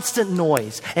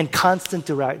noise, and constant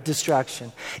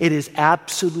distraction, it is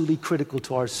absolutely critical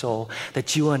to our soul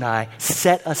that you and I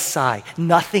set aside,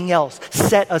 nothing else,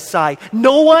 set aside,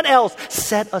 no one else,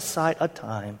 set aside a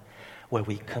time where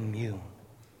we commune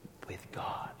with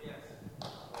God.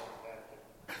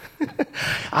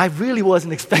 I really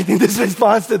wasn't expecting this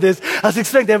response to this. I was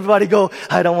expecting everybody to go,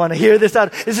 I don't want to hear this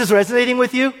out. Is this resonating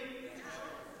with you?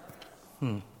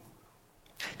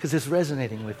 Because it's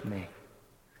resonating with me.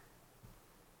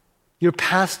 Your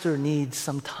pastor needs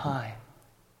some time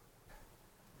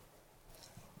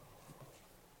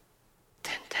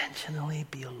to intentionally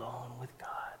be alone with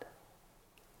God.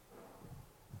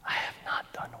 I have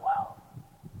not done well.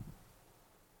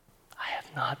 I have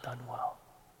not done well.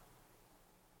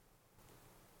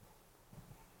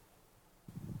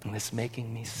 And it's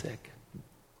making me sick.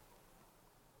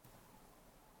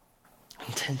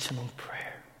 Intentional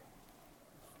prayer.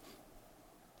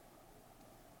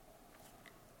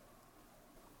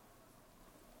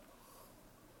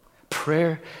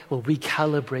 prayer will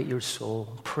recalibrate your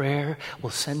soul. Prayer will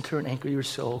center and anchor your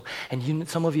soul. And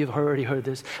some of you have already heard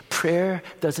this. Prayer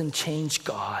doesn't change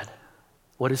God.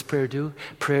 What does prayer do?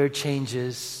 Prayer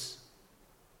changes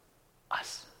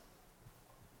us.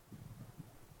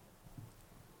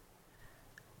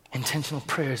 Intentional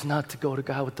prayer is not to go to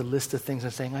God with the list of things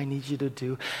and saying, I need you to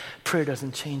do. Prayer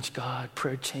doesn't change God.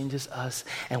 Prayer changes us.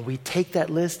 And we take that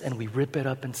list and we rip it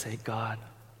up and say, God,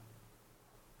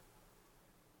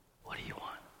 what do you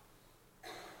want?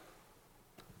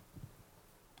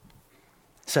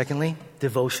 Secondly,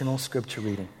 devotional scripture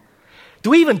reading.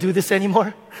 Do we even do this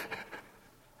anymore?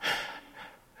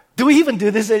 Do we even do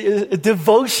this?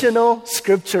 Devotional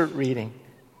scripture reading.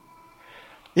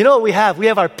 You know what we have? We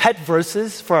have our pet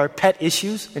verses for our pet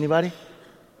issues. Anybody?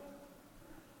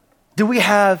 Do we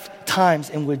have times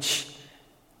in which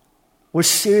we're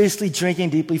seriously drinking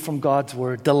deeply from God's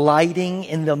word, delighting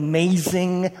in the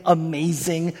amazing,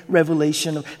 amazing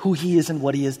revelation of who he is and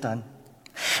what he has done?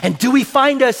 And do we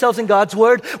find ourselves in God's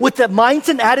word with the mindset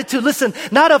and attitude, listen,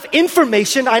 not of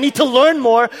information, I need to learn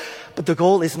more, but the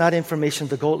goal is not information,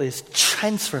 the goal is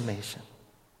transformation.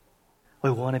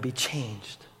 We want to be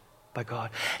changed by God.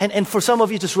 And for some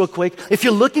of you, just real quick, if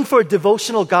you're looking for a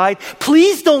devotional guide,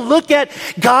 please don't look at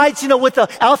guides, with an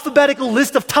alphabetical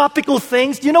list of topical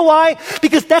things. Do you know why?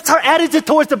 Because that's our attitude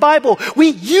towards the Bible. We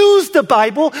use the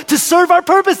Bible to serve our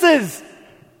purposes.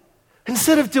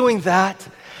 Instead of doing that,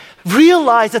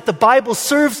 realize that the Bible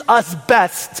serves us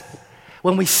best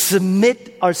when we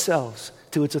submit ourselves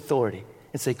to its authority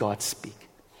and say, God, speak.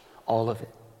 All of it.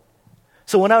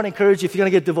 So when I would encourage you, if you're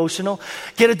going to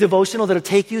get a devotional that'll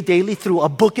take you daily through a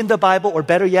book in the Bible, or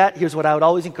better yet, here's what I would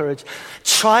always encourage.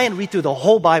 Try and read through the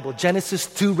whole Bible, Genesis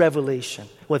to Revelation,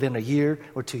 within a year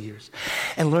or 2 years.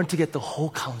 And learn to get the whole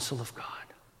counsel of God.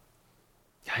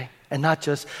 Okay? And not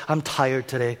just, I'm tired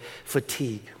today,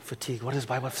 fatigue. What does the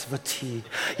Bible say? Fatigue.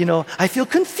 I feel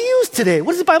confused today.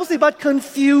 What does the Bible say about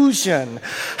confusion?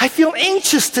 I feel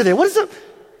anxious today. What is it?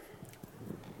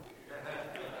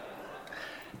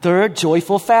 Third,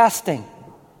 joyful fasting.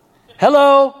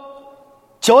 Hello?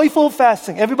 Joyful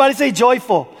fasting. Everybody say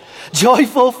joyful.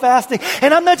 Joyful fasting.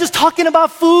 And I'm not just talking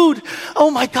about food. Oh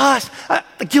my gosh.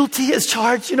 Guilty as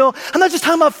charged, I'm not just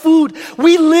talking about food.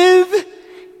 We live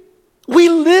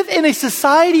in a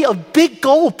society of big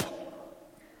gulp.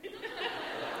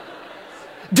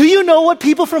 Do you know what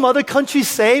people from other countries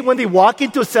say when they walk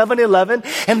into a 7-Eleven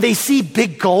and they see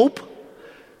big gulp?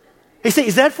 They say,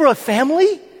 is that for a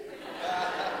family?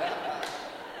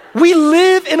 We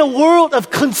live in a world of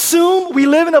consume. We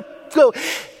live in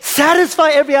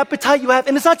satisfy every appetite you have.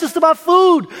 And it's not just about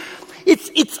food.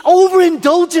 It's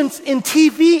overindulgence in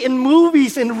TV, in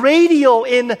movies, in radio,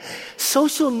 in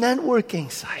social networking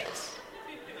sites.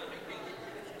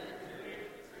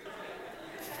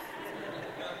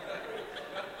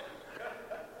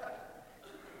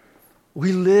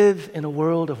 We live in a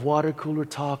world of water cooler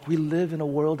talk. We live in a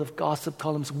world of gossip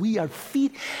columns. We are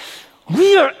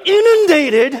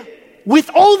inundated with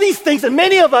all these things, and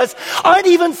many of us aren't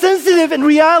even sensitive to the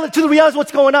reality of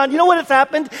what's going on. You know what has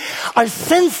happened? Our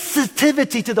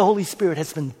sensitivity to the Holy Spirit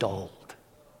has been dulled.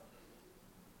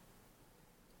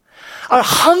 Our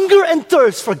hunger and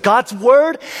thirst for God's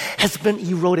word has been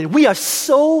eroded. We are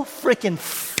so freaking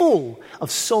full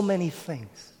of so many things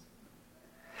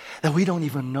that we don't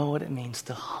even know what it means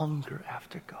to hunger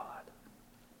after God.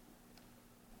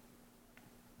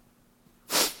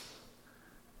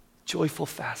 Joyful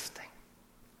fasting.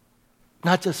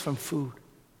 Not just from food.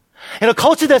 In a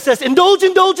culture that says, indulge,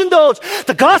 indulge, indulge.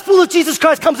 The gospel of Jesus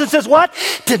Christ comes and says what?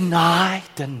 Deny,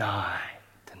 deny,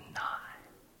 deny,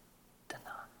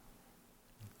 deny.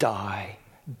 Die,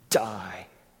 die,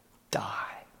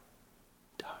 die,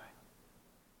 die.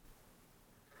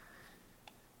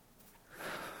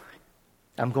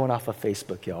 I'm going off of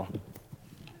Facebook, y'all.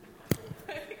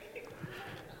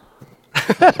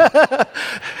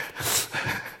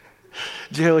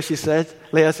 Did you hear what she said?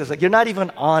 Leah says, you're not even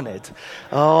on it.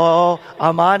 Oh,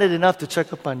 I'm on it enough to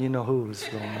check up on you-know-who's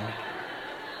going on.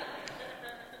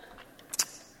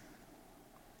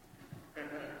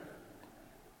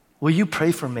 Will you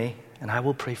pray for me, and I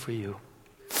will pray for you,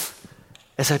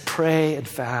 as I pray and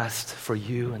fast for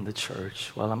you and the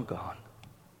church while I'm gone?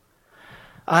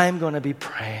 I'm going to be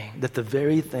praying that the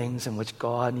very things in which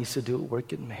God needs to do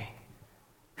work in me.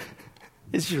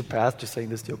 This is your pastor saying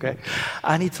this to you, okay?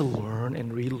 I need to learn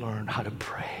and relearn how to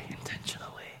pray intentionally.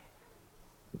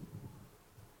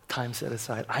 Time set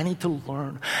aside. I need to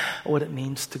learn what it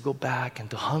means to go back and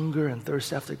to hunger and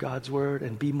thirst after God's word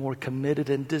and be more committed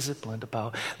and disciplined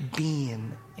about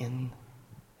being in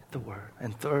the word.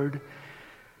 And third,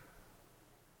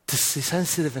 to be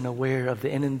sensitive and aware of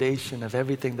the inundation of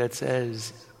everything that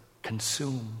says,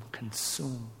 consume,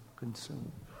 consume,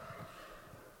 consume.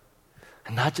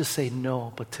 And not just say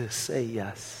no, but to say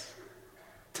yes.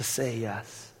 To say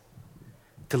yes.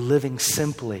 To living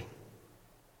simply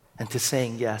and to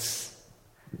saying yes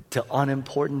to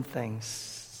unimportant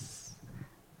things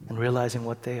and realizing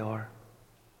what they are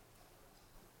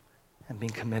and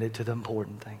being committed to the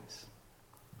important things.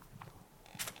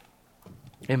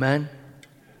 Amen?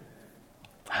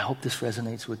 I hope this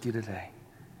resonates with you today.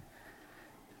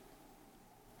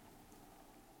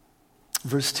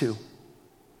 Verse 2.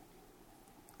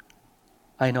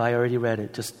 I know I already read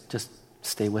it. Just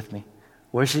stay with me.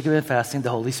 Worshiping and fasting, the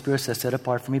Holy Spirit says, set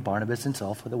apart for me Barnabas and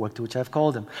Saul for the work to which I have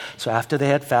called them. So after they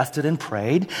had fasted and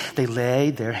prayed, they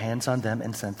laid their hands on them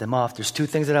and sent them off. There's two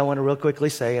things that I want to real quickly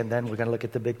say, and then we're going to look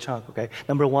at the big chunk, okay?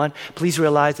 Number one, please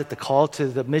realize that the call to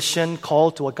the mission,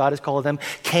 call to what God has called them,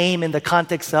 came in the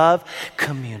context of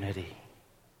community.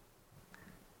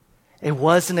 It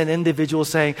wasn't an individual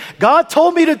saying, God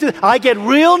told me to do. I get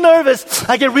real nervous.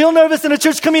 I get real nervous in a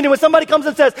church community when somebody comes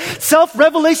and says,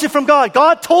 self-revelation from God.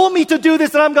 God told me to do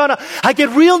this and I get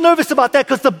real nervous about that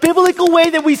because the biblical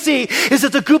way that we see is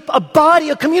as a group, a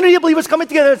body, a community of believers coming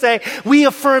together and saying, we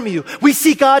affirm you. We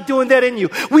see God doing that in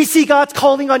you. We see God's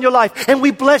calling on your life and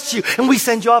we bless you and we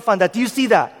send you off on that. Do you see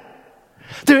that?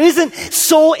 There isn't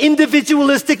so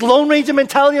individualistic Lone Ranger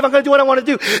mentality of I'm going to do what I want to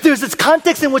do. There's this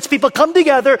context in which people come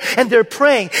together and they're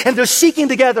praying and they're seeking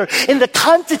together. In the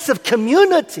context of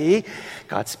community,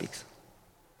 God speaks.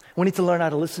 We need to learn how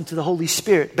to listen to the Holy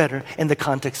Spirit better in the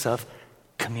context of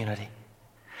community.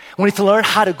 We need to learn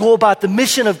how to go about the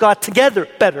mission of God together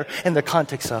better in the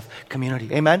context of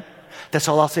community. Amen? That's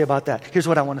all I'll say about that. Here's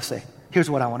what I want to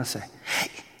say.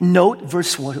 Note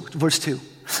verse 2.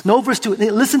 No, verse 2.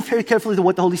 Listen very carefully to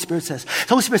what the Holy Spirit says. The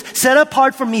Holy Spirit says, set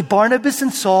apart from me Barnabas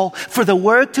and Saul for the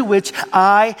work to which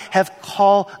I have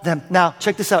called them. Now,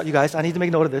 check this out, you guys. I need to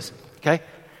make note of this, okay?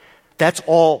 That's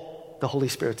all the Holy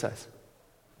Spirit says.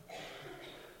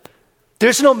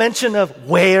 There's no mention of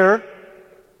where.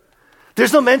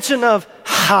 There's no mention of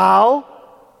how.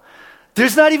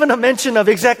 There's not even a mention of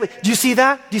exactly. Do you see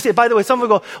that? Do you see it? By the way, some will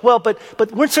go, well, but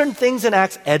weren't certain things in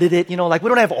Acts edited? You know, like we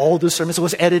don't have all the sermons, so it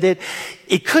was edited.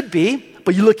 It could be,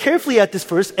 but you look carefully at this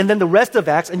verse and then the rest of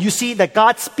Acts and you see that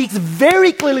God speaks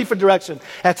very clearly for direction.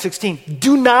 Acts 16.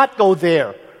 Do not go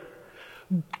there.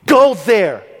 Go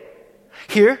there.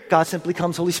 Here, God simply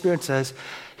comes, Holy Spirit, and says,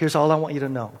 here's all I want you to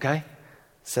know, okay?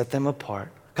 Set them apart.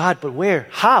 God, but where?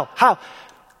 How?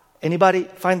 Anybody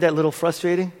find that a little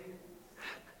frustrating?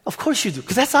 Of course you do,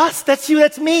 because that's us, that's you,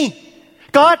 that's me.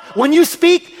 God, when you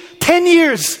speak, 10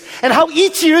 years, and how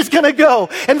each year is going to go,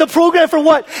 and the program for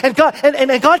what, and God,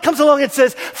 and God comes along and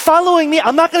says, following me,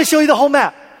 I'm not going to show you the whole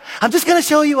map. I'm just going to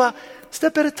show you a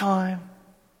step at a time,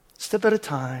 step at a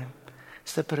time,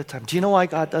 step at a time. Do you know why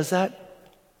God does that?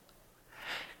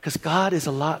 Because God is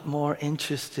a lot more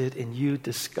interested in you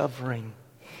discovering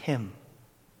Him,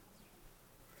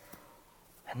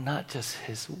 and not just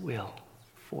His will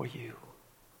for you.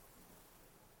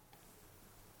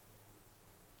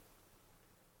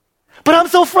 But I'm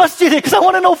so frustrated because I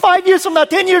want to know 5 years from now,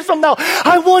 10 years from now.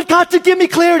 I want God to give me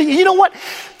clarity. And you know what?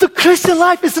 The Christian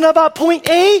life isn't about point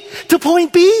A to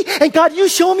point B. And God, you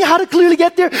show me how to clearly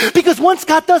get there. Because once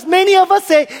God does, many of us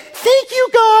say, thank you,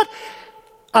 God.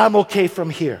 I'm okay from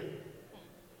here.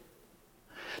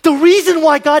 The reason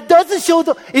why God doesn't show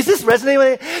is this resonating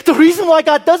with it? The reason why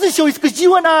God doesn't show is because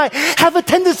you and I have a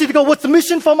tendency to go, what's the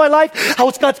mission for my life?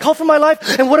 How's God's call for my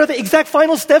life? And what are the exact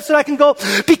final steps that I can go?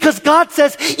 Because God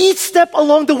says each step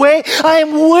along the way, I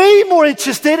am way more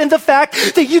interested in the fact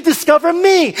that you discover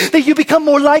me, that you become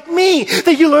more like me,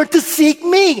 that you learn to seek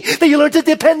me, that you learn to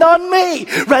depend on me,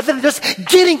 rather than just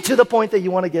getting to the point that you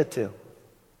want to get to.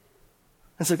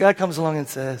 And so God comes along and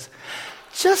says,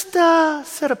 just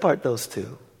set apart those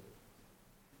two.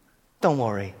 Don't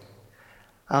worry,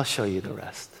 I'll show you the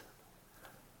rest.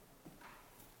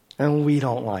 And we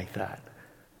don't like that.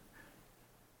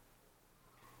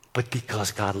 But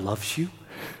because God loves you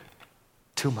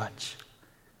too much,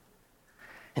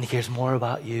 and He cares more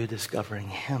about you discovering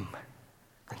Him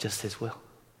than just His will,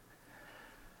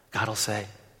 God will say,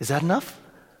 is that enough?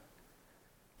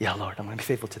 Yeah, Lord, I'm going to be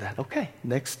faithful to that. Okay,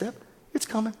 next step, it's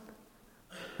coming.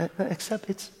 Next step,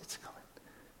 it's coming.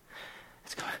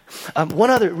 One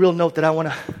other real note that I want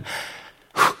to...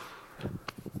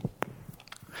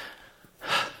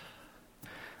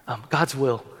 God's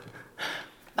will.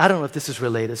 I don't know if this is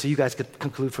related, so you guys could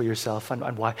conclude for yourself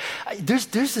on why. There's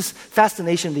this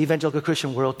fascination in the evangelical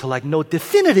Christian world to know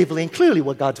definitively and clearly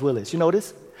what God's will is. You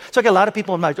notice? So I get a lot of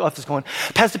people in my office going,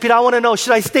 Pastor Peter, I want to know,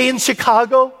 should I stay in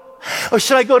Chicago? Or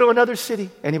should I go to another city?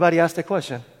 Anybody ask that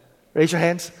question? Raise your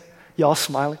hands. Y'all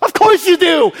smiling. Of course you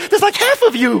do. There's like half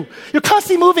of you. You're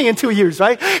constantly moving in 2 years,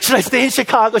 right? Should I stay in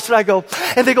Chicago? Should I go?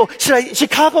 And they go,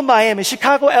 Chicago, Miami,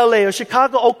 Chicago, LA, or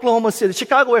Chicago, Oklahoma City,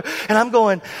 Chicago, where? And I'm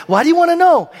going, why do you want to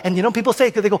know? And people say,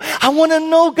 because they go, I want to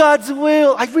know God's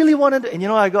will. I really want to. And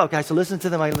I go, okay, so listen to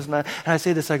them. I listen to them, and I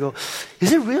say this, I go,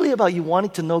 is it really about you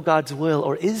wanting to know God's will?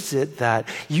 Or is it that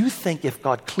you think if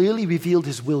God clearly revealed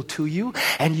his will to you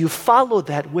and you follow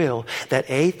that will, that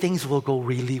A, things will go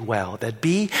really well, that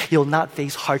B, you'll not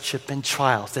face hardship and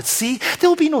trials, that C, there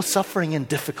will be no suffering and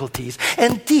difficulties,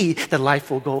 and D, that life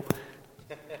will go.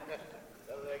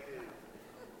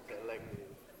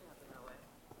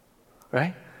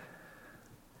 Right?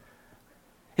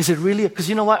 Is it really? Because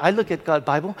you know what? I look at God's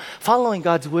Bible, following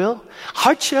God's will,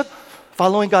 hardship,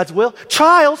 following God's will,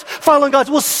 trials, following God's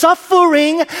will,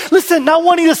 suffering. Listen, not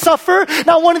wanting to suffer,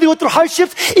 not wanting to go through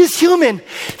hardships is human.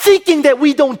 Thinking that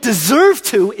we don't deserve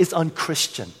to is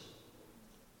unchristian.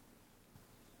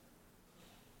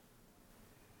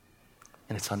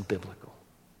 And it's unbiblical.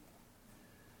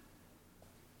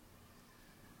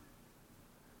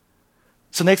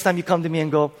 So next time you come to me and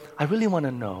go, I really want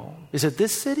to know, is it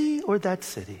this city or that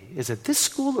city? Is it this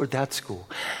school or that school?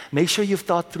 Make sure you've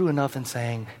thought through enough and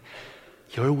saying,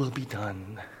 your will be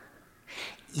done,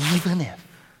 even if.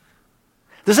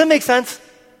 Does that make sense?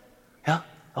 Yeah?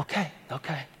 Okay.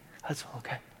 That's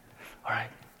okay. All right.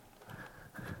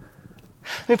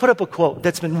 Let me put up a quote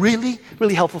that's been really,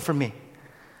 really helpful for me.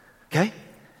 Okay?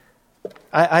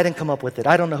 I didn't come up with it.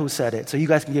 I don't know who said it, so you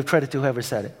guys can give credit to whoever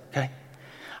said it. Okay?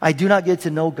 I do not get to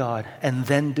know God and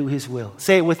then do his will.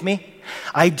 Say it with me.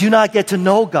 I do not get to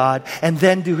know God and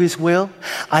then do his will.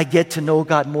 I get to know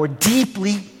God more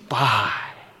deeply by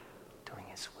doing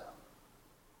his will.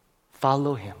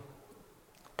 Follow him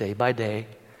day by day,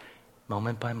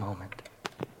 moment by moment.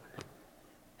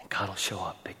 And God will show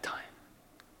up big time.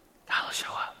 God will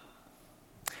show up.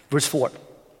 Verse 4.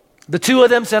 The two of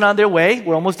them sent on their way,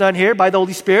 we're almost done here, by the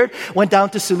Holy Spirit, went down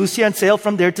to Seleucia and sailed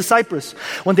from there to Cyprus.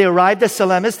 When they arrived at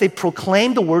Salamis, they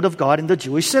proclaimed the word of God in the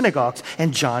Jewish synagogues,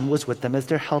 and John was with them as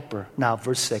their helper. Now,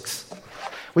 verse 6.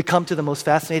 We come to the most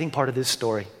fascinating part of this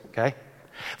story, okay?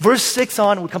 Verse 6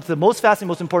 on, we come to the most fascinating,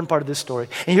 most important part of this story.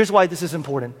 And here's why this is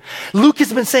important. Luke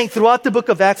has been saying throughout the book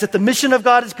of Acts that the mission of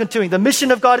God is continuing. The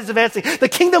mission of God is advancing. The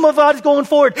kingdom of God is going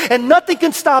forward. And nothing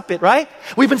can stop it, right?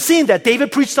 We've been seeing that.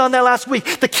 David preached on that last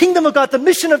week. The kingdom of God, the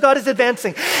mission of God is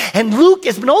advancing. And Luke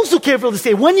has been also careful to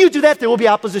say, when you do that, there will be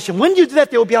opposition. When you do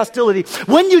that, there will be hostility.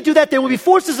 When you do that, there will be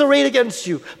forces arrayed against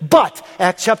you. But,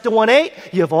 Acts chapter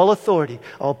 1:8, you have all authority,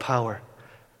 all power.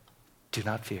 Do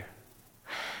not fear.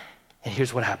 And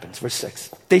here's what happens, verse 6.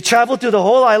 They traveled through the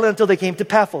whole island until they came to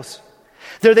Paphos.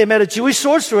 There they met a Jewish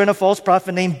sorcerer and a false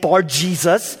prophet named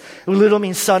Bar-Jesus, who literally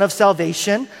means son of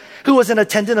salvation, who was an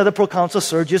attendant of the proconsul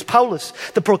Sergius Paulus.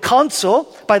 The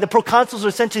proconsul, by the proconsuls are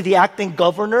essentially the acting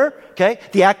governor, okay?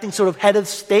 The acting sort of head of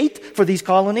state for these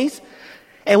colonies.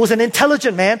 And was an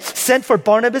intelligent man sent for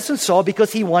Barnabas and Saul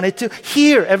because he wanted to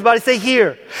hear. Everybody say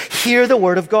hear. Hear the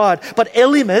word of God. But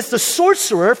Elymas, the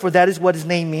sorcerer, for that is what his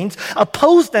name means,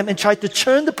 opposed them and tried to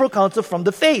turn the proconsul from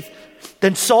the faith.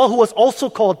 Then Saul, who was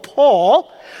also called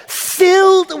Paul,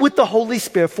 filled with the Holy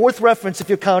Spirit, fourth reference if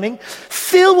you're counting,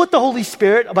 filled with the Holy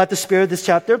Spirit, about the spirit of this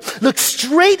chapter, looked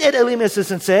straight at Elymas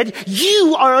and said,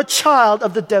 you are a child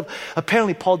of the devil.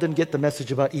 Apparently Paul didn't get the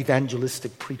message about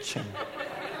evangelistic preaching.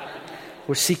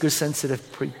 Or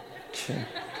seeker-sensitive preaching.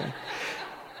 Okay.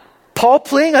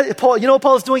 You know what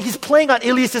Paul is doing? He's playing on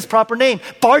Elias' proper name.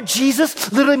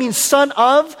 Bar-Jesus literally means son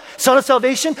of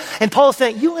salvation. And Paul is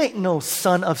saying, you ain't no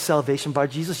son of salvation,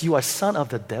 Bar-Jesus. You are son of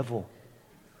the devil.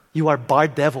 You are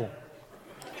Bar-devil.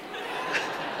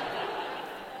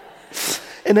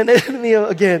 And then enemy,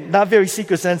 again, not very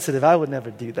seeker-sensitive. I would never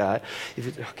do that.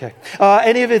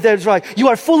 Any of it that is right. You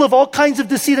are full of all kinds of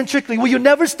deceit and trickery. Will you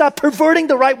never stop perverting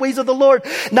the right ways of the Lord?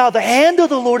 Now the hand of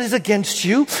the Lord is against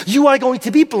you. You are going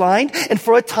to be blind, and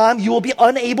for a time you will be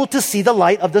unable to see the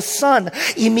light of the sun.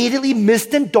 Immediately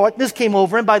mist and darkness came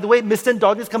over him. By the way, mist and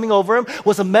darkness coming over him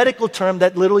was a medical term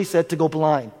that literally said to go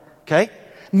blind. Okay?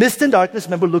 Mist and darkness,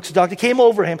 remember Luke's doctor, came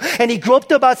over him, and he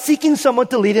groped about seeking someone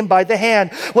to lead him by the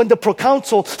hand. When the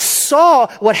proconsul saw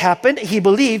what happened, he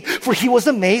believed, for he was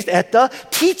amazed at the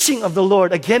teaching of the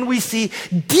Lord. Again, we see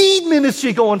deed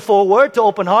ministry going forward to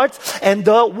open hearts, and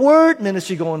the word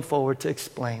ministry going forward to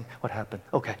explain what happened.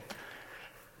 Okay.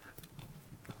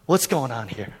 What's going on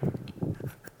here?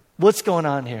 What's going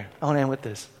on here? I want to end with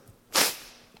this.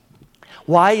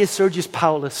 Why is Sergius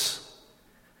Paulus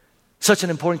such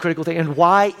an important, critical thing? And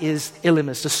why is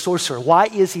Elymas, the sorcerer, why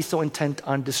is he so intent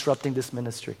on disrupting this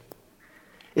ministry?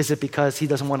 Is it because he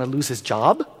doesn't want to lose his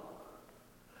job?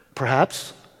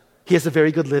 Perhaps. He has a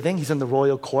very good living. He's in the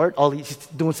royal court. He's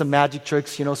doing some magic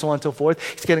tricks, so on and so forth.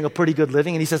 He's getting a pretty good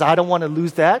living. And he says, I don't want to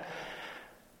lose that.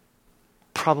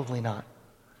 Probably not.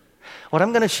 What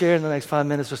I'm going to share in the next 5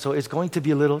 minutes or so is going to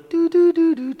be a little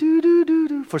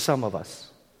do for some of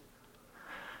us.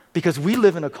 Because we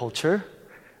live in a culture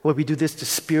where we do this to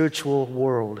spiritual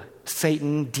world.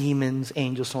 Satan, demons,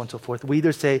 angels, so on and so forth. We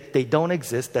either say they don't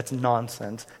exist, that's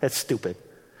nonsense, that's stupid.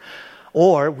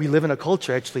 Or we live in a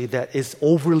culture actually that is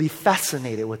overly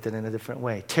fascinated with it in a different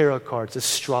way. Tarot cards,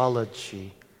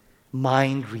 astrology,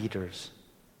 mind readers.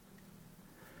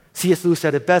 C.S. Lewis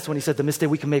said it best when he said the mistake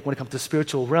we can make when it comes to the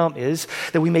spiritual realm is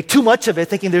that we make too much of it,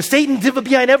 thinking there's Satan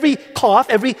behind every cough,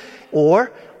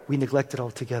 or we neglect it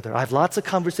altogether. I have lots of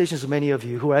conversations with many of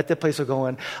you who are at that place of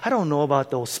going, I don't know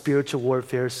about those spiritual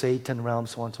warfare, Satan realm,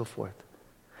 so on and so forth.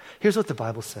 Here's what the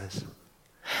Bible says.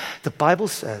 The Bible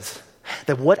says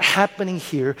that what's happening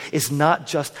here is not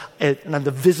just in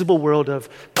the visible world of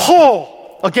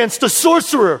Paul against the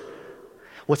sorcerer.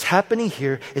 What's happening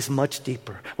here is much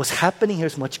deeper. What's happening here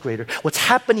is much greater. What's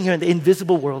happening here in the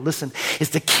invisible world, listen,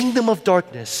 is the kingdom of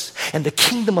darkness and the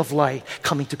kingdom of light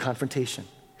coming to confrontation.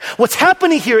 What's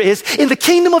happening here is in the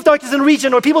kingdom of darkness in a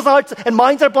region where people's hearts and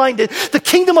minds are blinded, the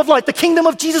kingdom of light, the kingdom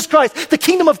of Jesus Christ, the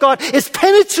kingdom of God is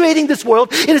penetrating this world.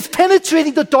 It is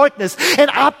penetrating the darkness,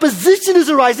 and opposition is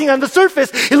arising on the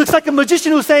surface. It looks like a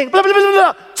magician who's saying blah, blah, blah,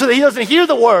 blah, blah, so that he doesn't hear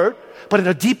the word. But in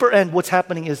a deeper end, what's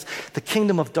happening is the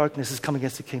kingdom of darkness is coming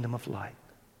against the kingdom of light.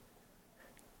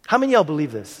 How many of y'all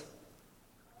believe this?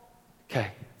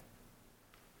 Okay.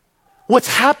 What's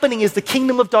happening is the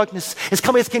kingdom of darkness is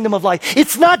coming against the kingdom of light.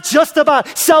 It's not just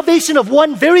about salvation of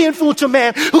one very influential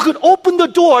man who could open the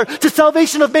door to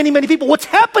salvation of many, many people. What's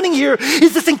happening here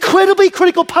is this incredibly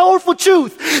critical, powerful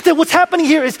truth that what's happening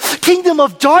here is kingdom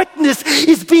of darkness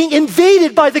is being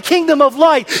invaded by the kingdom of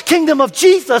light, kingdom of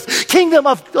Jesus, kingdom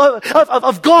of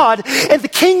God, and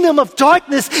the kingdom of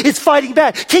darkness is fighting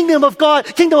back. Kingdom of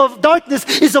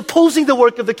darkness is opposing the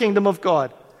work of the kingdom of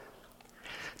God.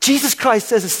 Jesus Christ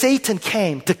says that Satan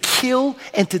came to kill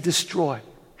and to destroy.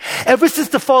 Ever since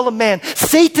the fall of man,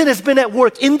 Satan has been at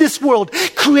work in this world,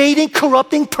 creating,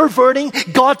 corrupting, perverting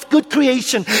God's good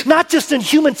creation, not just in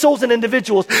human souls and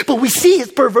individuals, but we see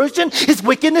his perversion, his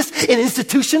wickedness in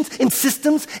institutions, in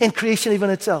systems, and creation even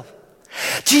itself.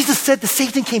 Jesus said that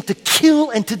Satan came to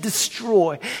kill and to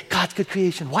destroy God's good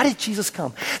creation. Why did Jesus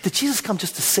come? Did Jesus come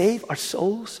just to save our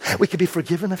souls? We could be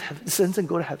forgiven of sins and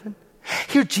go to heaven?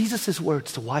 Hear Jesus'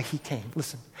 words to why he came.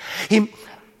 Listen,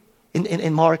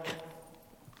 in Mark,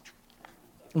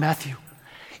 Matthew,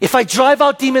 if I drive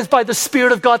out demons by the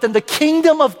Spirit of God, then the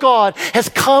kingdom of God has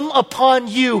come upon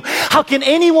you. How can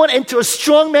anyone enter a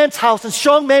strong man's house, and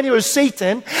strong man here is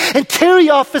Satan, and carry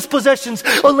off his possessions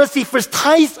unless he first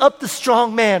ties up the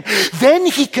strong man? Then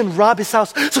he can rob his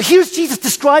house. So here's Jesus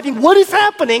describing what is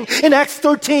happening in Acts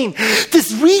 13.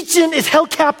 This region is held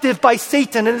captive by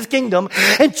Satan and his kingdom,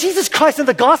 and Jesus Christ in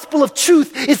the gospel of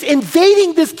truth is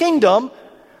invading this kingdom,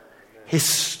 his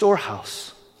storehouse.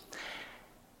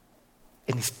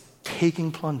 And he's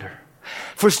taking plunder.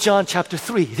 1 John chapter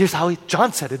 3, here's how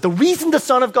John said it. The reason the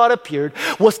Son of God appeared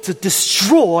was to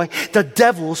destroy the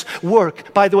devil's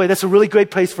work. By the way, that's a really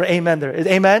great place for amen there.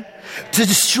 Amen? To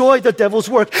destroy the devil's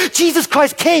work. Jesus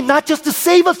Christ came not just to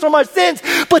save us from our sins,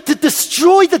 but to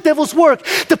destroy the devil's work.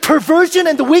 The perversion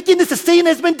and the wickedness that Satan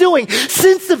has been doing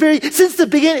since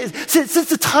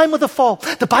the time of the fall.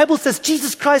 The Bible says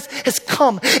Jesus Christ has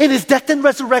come in his death and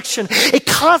resurrection. A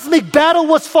cosmic battle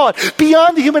was fought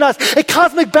beyond the human eyes. A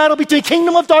cosmic battle between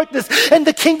kingdom of darkness and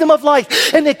the kingdom of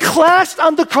light. And it clashed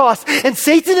on the cross. And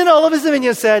Satan and all of his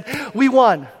minions said, we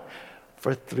won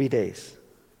for 3 days.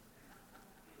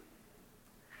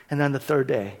 And on the third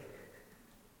day,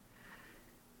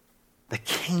 the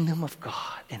kingdom of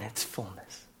God in its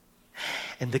fullness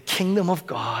and the kingdom of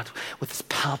God with its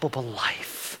palpable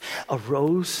life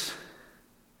arose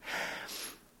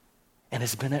and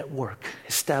has been at work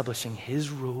establishing his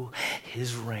rule,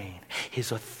 his reign,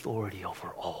 his authority over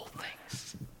all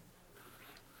things.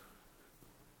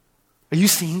 Are you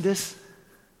seeing this?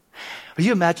 Are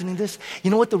you imagining this?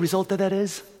 You know what the result of that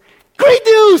is? Great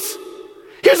news!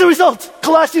 Here's the result.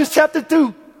 Colossians chapter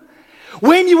 2.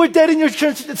 When you were dead in your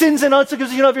sins and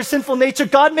uncircumcision of your sinful nature,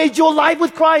 God made you alive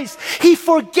with Christ. He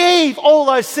forgave all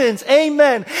our sins.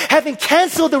 Amen. Having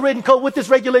canceled the written code with his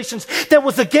regulations that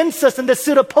was against us and that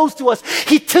stood opposed to us,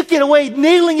 he took it away,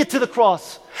 nailing it to the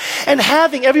cross. And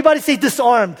having, everybody say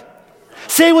disarmed.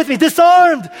 Say it with me,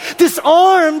 disarmed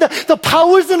the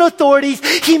powers and authorities.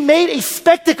 He made a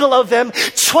spectacle of them,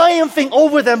 triumphing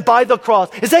over them by the cross.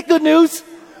 Is that good news?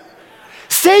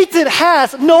 Satan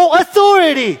has no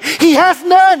authority. He has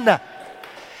none.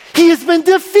 He has been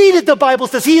defeated, the Bible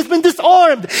says. He has been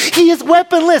disarmed. He is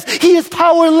weaponless. He is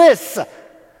powerless.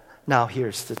 Now,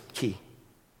 here's the key.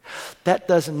 That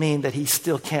doesn't mean that he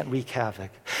still can't wreak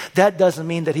havoc. That doesn't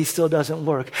mean that he still doesn't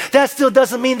work. That still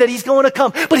doesn't mean that he's going to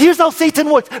come. But here's how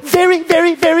Satan works. Very,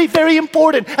 very, very, very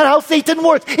important. And how Satan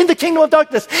works in the kingdom of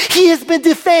darkness. He has been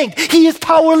defanged. He is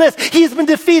powerless. He has been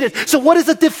defeated. So what does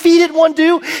a defeated one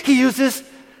do? He uses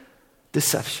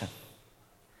deception.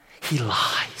 He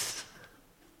lies.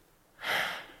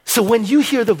 So when you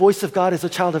hear the voice of God as a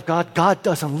child of God, God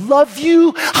doesn't love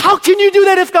you. How can you do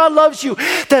that if God loves you?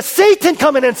 That's Satan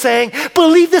coming and saying,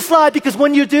 believe this lie, because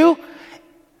when you do,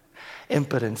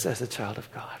 impotence as a child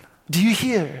of God. Do you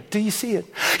hear it? Do you see it?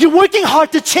 You're working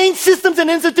hard to change systems and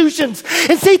institutions.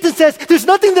 And Satan says, there's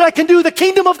nothing that I can do. The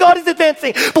kingdom of God is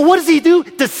advancing. But what does he do?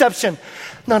 Deception.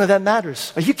 None of that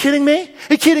matters. Are you kidding me?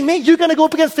 Are you kidding me? You're going to go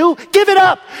up against who? Give it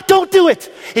up. Don't do it.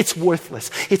 It's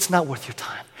worthless. It's not worth your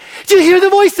time. Do you hear the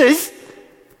voices?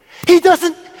 He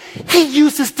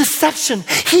uses deception.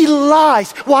 He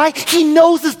lies. Why? He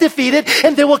knows he's defeated,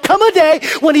 and there will come a day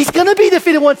when he's going to be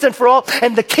defeated once and for all,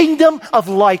 and the kingdom of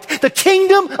light, the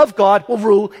kingdom of God will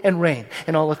rule and reign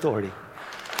in all authority.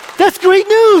 That's great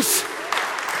news.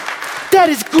 That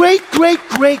is great, great,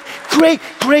 great, great,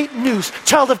 great news.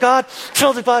 Child of God,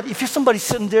 if you're somebody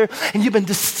sitting there and you've been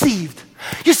deceived,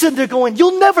 you're sitting there going,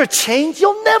 you'll never change.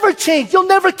 You'll never change. You'll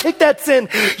never kick that sin.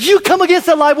 You come against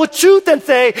that lie with truth and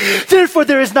say, therefore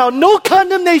there is now no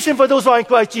condemnation for those who are in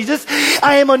Christ Jesus.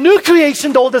 I am a new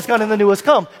creation. The old has gone and the new has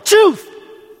come. Truth.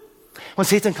 When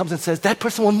Satan comes and says, that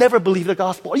person will never believe the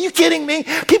gospel. Are you kidding me?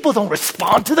 People don't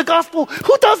respond to the gospel.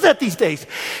 Who does that these days?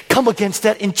 Come against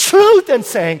that in truth and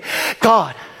saying,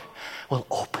 God will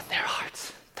open their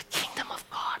hearts. The kingdom of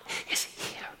God is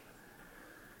here.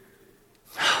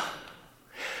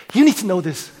 You need to know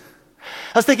this.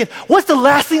 I was thinking, what's the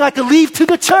last thing I can leave to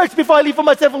the church before I leave for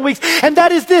my 7 weeks? And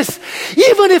that is this.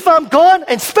 Even if I'm gone,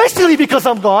 and especially because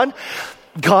I'm gone,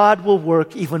 God will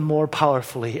work even more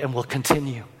powerfully and will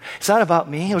continue. It's not about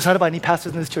me. It's not about any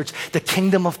pastors in this church. The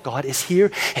kingdom of God is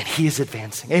here and he is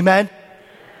advancing. Amen?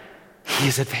 He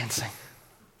is advancing.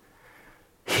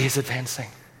 He is advancing.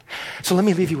 So let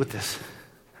me leave you with this.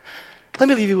 Let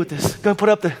me leave you with this. Go and put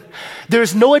up there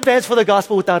is no advance for the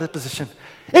gospel without opposition.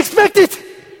 Expect it.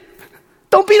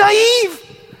 Don't be naive.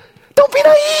 Don't be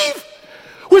naive.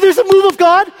 Where there's a move of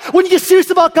God, when you get serious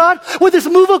about God, where there's a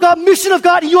move of God, mission of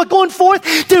God, and you are going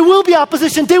forth, there will be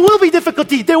opposition, there will be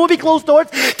difficulty, there will be closed doors,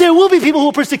 there will be people who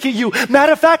will persecute you.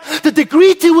 Matter of fact, the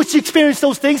degree to which you experience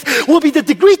those things will be the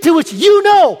degree to which you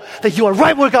know that you are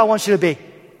right where God wants you to be.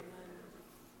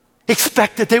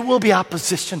 Expect that there will be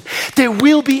opposition, there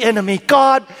will be enemy.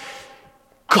 God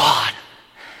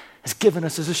has given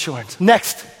us his assurance.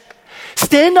 Next.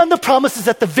 Stand on the promises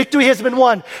that the victory has been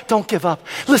won. Don't give up.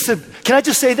 Listen, can I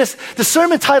just say this? The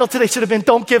sermon title today should have been,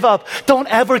 Don't Give Up. Don't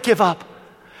ever give up.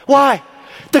 Why?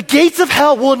 The gates of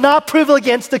hell will not prevail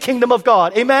against the kingdom of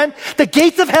God. Amen? The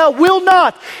gates of hell will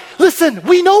not. Listen,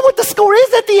 we know what the score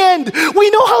is at the end. We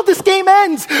know how this game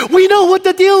ends. We know what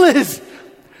the deal is.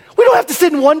 We don't have to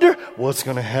sit and wonder, what's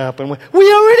going to happen?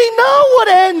 We already know what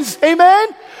ends. Amen?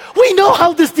 We know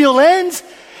how this deal ends.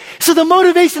 So the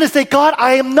motivation is to say, God,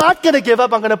 I am not going to give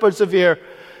up. I'm going to persevere.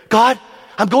 God,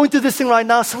 I'm going through this thing right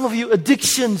now. Some of you,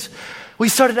 addictions. We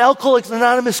started an Alcoholics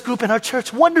Anonymous group in our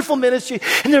church. Wonderful ministry.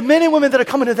 And there are men and women that are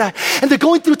coming to that. And they're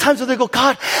going through times where they go,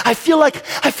 God, I feel like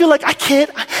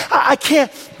I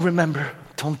can't. Remember,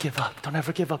 don't give up. Don't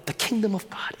ever give up. The kingdom of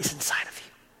God is inside of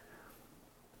you.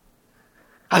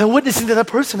 I've been witnessing to that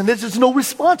person and there's just no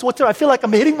response whatsoever. I feel like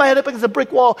I'm hitting my head up against a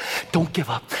brick wall. Don't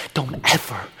give up. Don't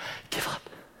ever give up.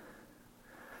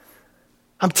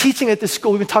 I'm teaching at this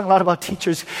school. We've been talking a lot about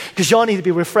teachers because y'all need to be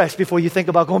refreshed before you think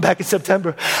about going back in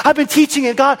September. I've been teaching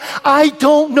and God, I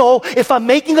don't know if I'm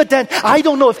making a dent. I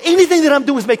don't know if anything that I'm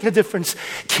doing is making a difference.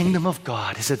 Kingdom of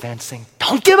God is advancing.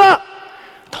 Don't give up.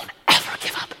 Don't ever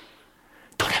give up.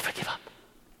 Don't ever give up.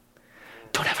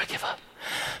 Don't ever give up.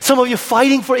 Some of you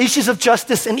fighting for issues of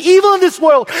justice and evil in this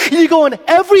world. You're going,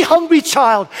 every hungry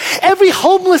child, every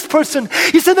homeless person,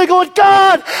 you're sitting there going,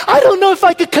 God, I don't know if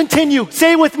I could continue.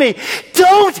 Say it with me.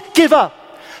 Don't give up.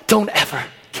 Don't ever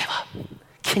give up.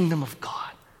 Kingdom of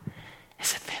God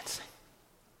is advancing.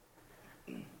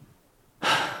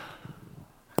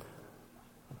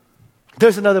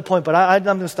 There's another point, but I'm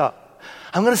going to stop.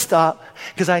 I'm going to stop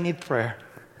because I need prayer.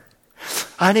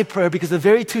 I need prayer because the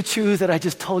very two truths that I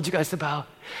just told you guys about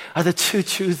are the two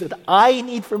truths that I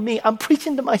need for me. I'm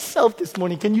preaching to myself this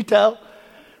morning. Can you tell?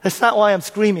 That's not why I'm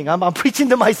screaming. I'm preaching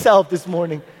to myself this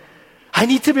morning. I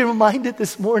need to be reminded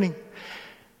this morning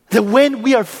That when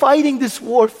we are fighting this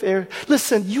warfare,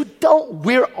 listen, you don't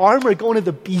wear armor going to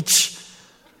the beach.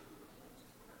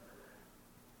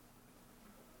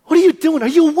 What are you doing? Are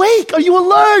you awake? Are you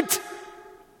alert?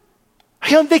 Are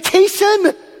you on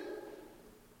vacation?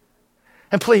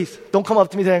 And please, don't come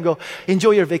up to me there and go,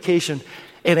 enjoy your vacation.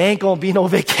 It ain't gonna be no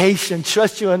vacation.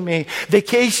 Trust you and me.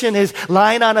 Vacation is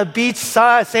lying on a beach,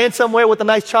 sand somewhere with a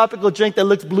nice tropical drink that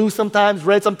looks blue sometimes,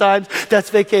 red sometimes. That's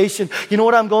vacation. You know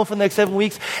what I'm going for the next 7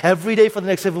 weeks? Every day for the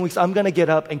next 7 weeks, I'm gonna get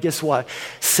up and guess what?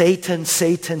 Satan,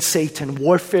 Satan, Satan.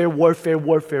 Warfare, warfare,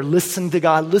 warfare. Listen to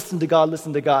God, listen to God,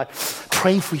 listen to God.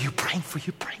 Praying for you, praying for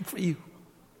you, praying for you.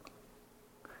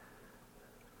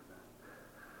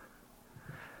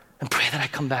 And pray that I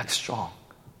come back strong.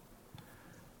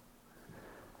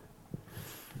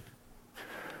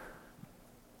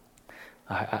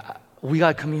 We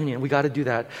got communion. We got to do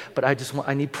that. But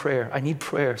I need prayer. I need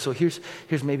prayer. So here's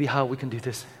maybe how we can do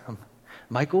this.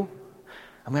 Michael,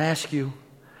 I'm going to ask you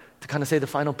to kind of say the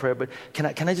final prayer. But can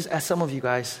I just ask some of you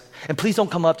guys? And please don't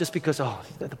come up just because,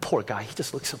 the poor guy, he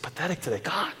just looks so pathetic today.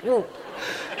 God. You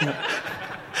know,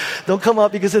 don't come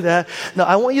up because of that. No,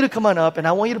 I want you to come on up and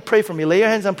I want you to pray for me. Lay your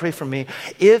hands on, pray for me.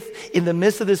 If in the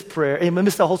midst of this prayer, in the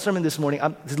midst of the whole sermon this morning,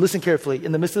 listen carefully.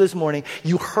 In the midst of this morning,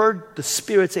 you heard the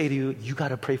Spirit say to you, you got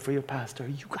to pray for your pastor.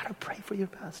 You got to pray for your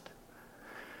pastor.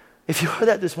 If you heard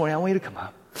that this morning, I want you to come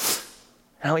up.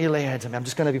 And I want you to lay your hands on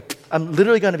me. I'm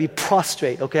literally going to be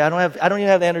prostrate, okay? I don't even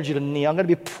have the energy to kneel. I'm going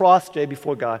to be prostrate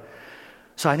before God.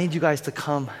 So I need you guys to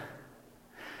come.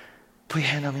 Put your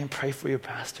hand on me and pray for your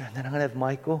pastor. And then I'm going to have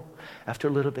Michael, after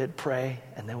a little bit, pray.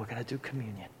 And then we're going to do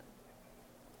communion.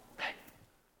 Okay.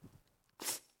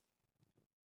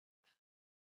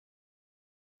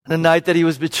 The night that he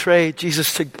was betrayed,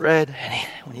 Jesus took bread. And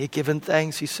when he had given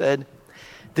thanks, he said,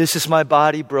 "This is my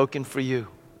body broken for you.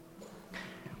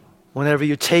 Whenever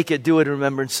you take it, do it in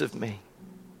remembrance of me."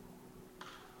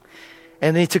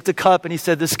 And then he took the cup and he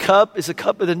said, "This cup is a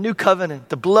cup of the new covenant,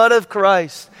 the blood of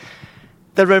Christ,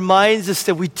 that reminds us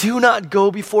that we do not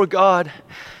go before God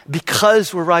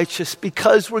because we're righteous,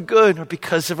 because we're good, or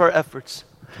because of our efforts,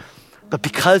 but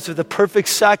because of the perfect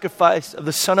sacrifice of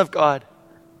the Son of God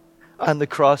on the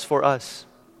cross for us."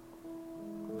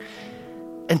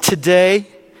 And today,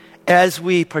 as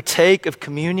we partake of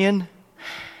communion,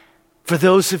 for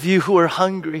those of you who are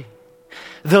hungry,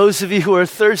 those of you who are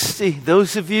thirsty,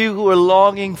 those of you who are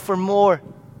longing for more,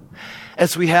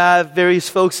 as we have various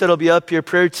folks that'll be up here,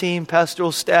 prayer team,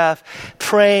 pastoral staff,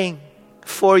 praying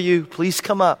for you, please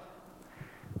come up.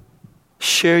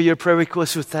 Share your prayer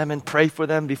requests with them and pray for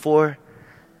them before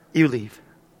you leave.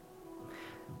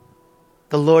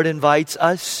 The Lord invites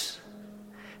us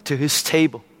to His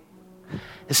table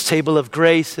of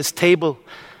grace, His table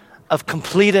of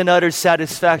complete and utter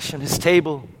satisfaction, His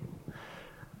table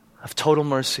of total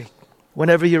mercy.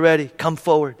 Whenever you're ready, come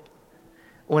forward.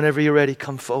 Whenever you're ready,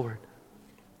 come forward.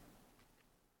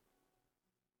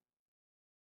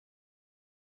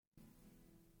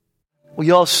 Will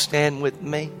you all stand with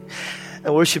me?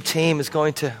 The worship team is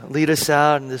going to lead us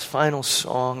out in this final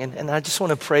song. And I just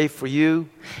want to pray for you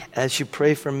as you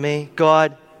pray for me.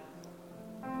 God,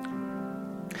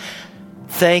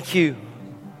 thank you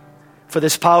for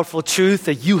this powerful truth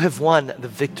that you have won the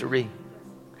victory.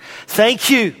 Thank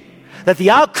you that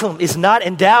the outcome is not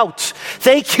in doubt.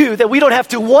 Thank you that we don't have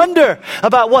to wonder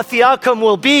about what the outcome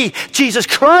will be. Jesus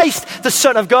Christ, the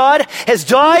Son of God, has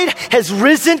died, has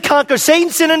risen, conquered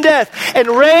Satan, sin, and death, and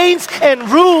reigns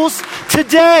and rules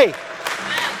today.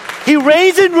 He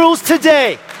reigns and rules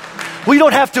today. We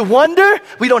don't have to wonder.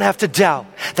 We don't have to doubt.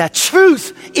 That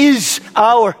truth is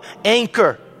our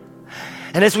anchor.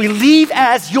 And as we leave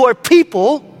as your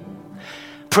people,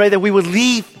 pray that we would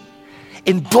leave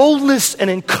in boldness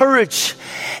and in courage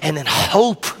and in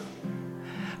hope.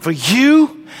 For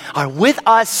you are with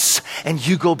us and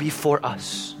you go before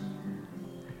us.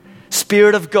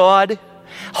 Spirit of God,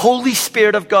 Holy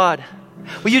Spirit of God,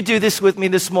 will you do this with me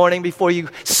this morning before you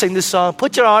sing this song?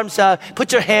 Put your arms out,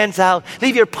 put your hands out,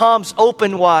 leave your palms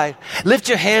open wide. Lift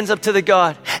your hands up to the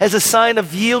God as a sign of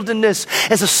yieldedness,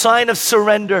 as a sign of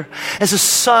surrender, as a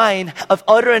sign of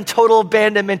utter and total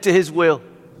abandonment to His will.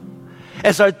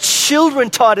 As our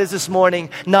children taught us this morning,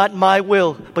 not my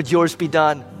will, but yours be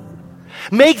done.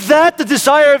 Make that the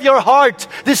desire of your heart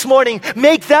this morning.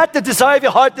 Make that the desire of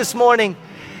your heart this morning.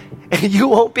 And you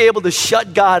won't be able to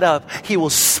shut God up. He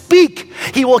will speak.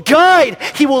 He will guide.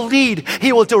 He will lead.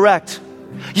 He will direct.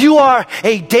 You are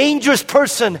a dangerous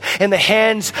person in the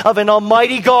hands of an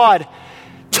almighty God.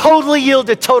 Totally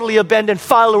yielded, totally abandoned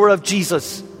follower of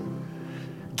Jesus.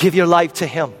 Give your life to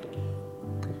Him.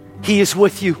 He is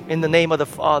with you in the name of the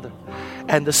Father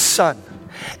and the Son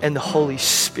and the Holy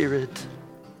Spirit. Spirit.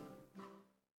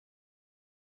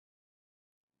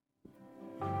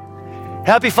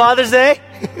 Happy Father's Day.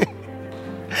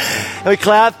 Can we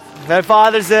clap? Happy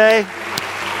Father's Day.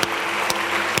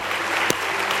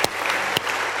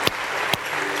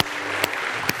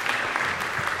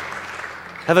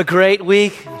 Have a great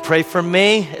week. Pray for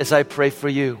me as I pray for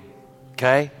you.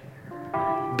 Okay?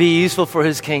 Be useful for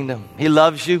His kingdom. He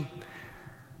loves you.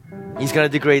 He's going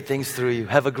to do great things through you.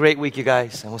 Have a great week, you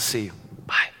guys, and we'll see you.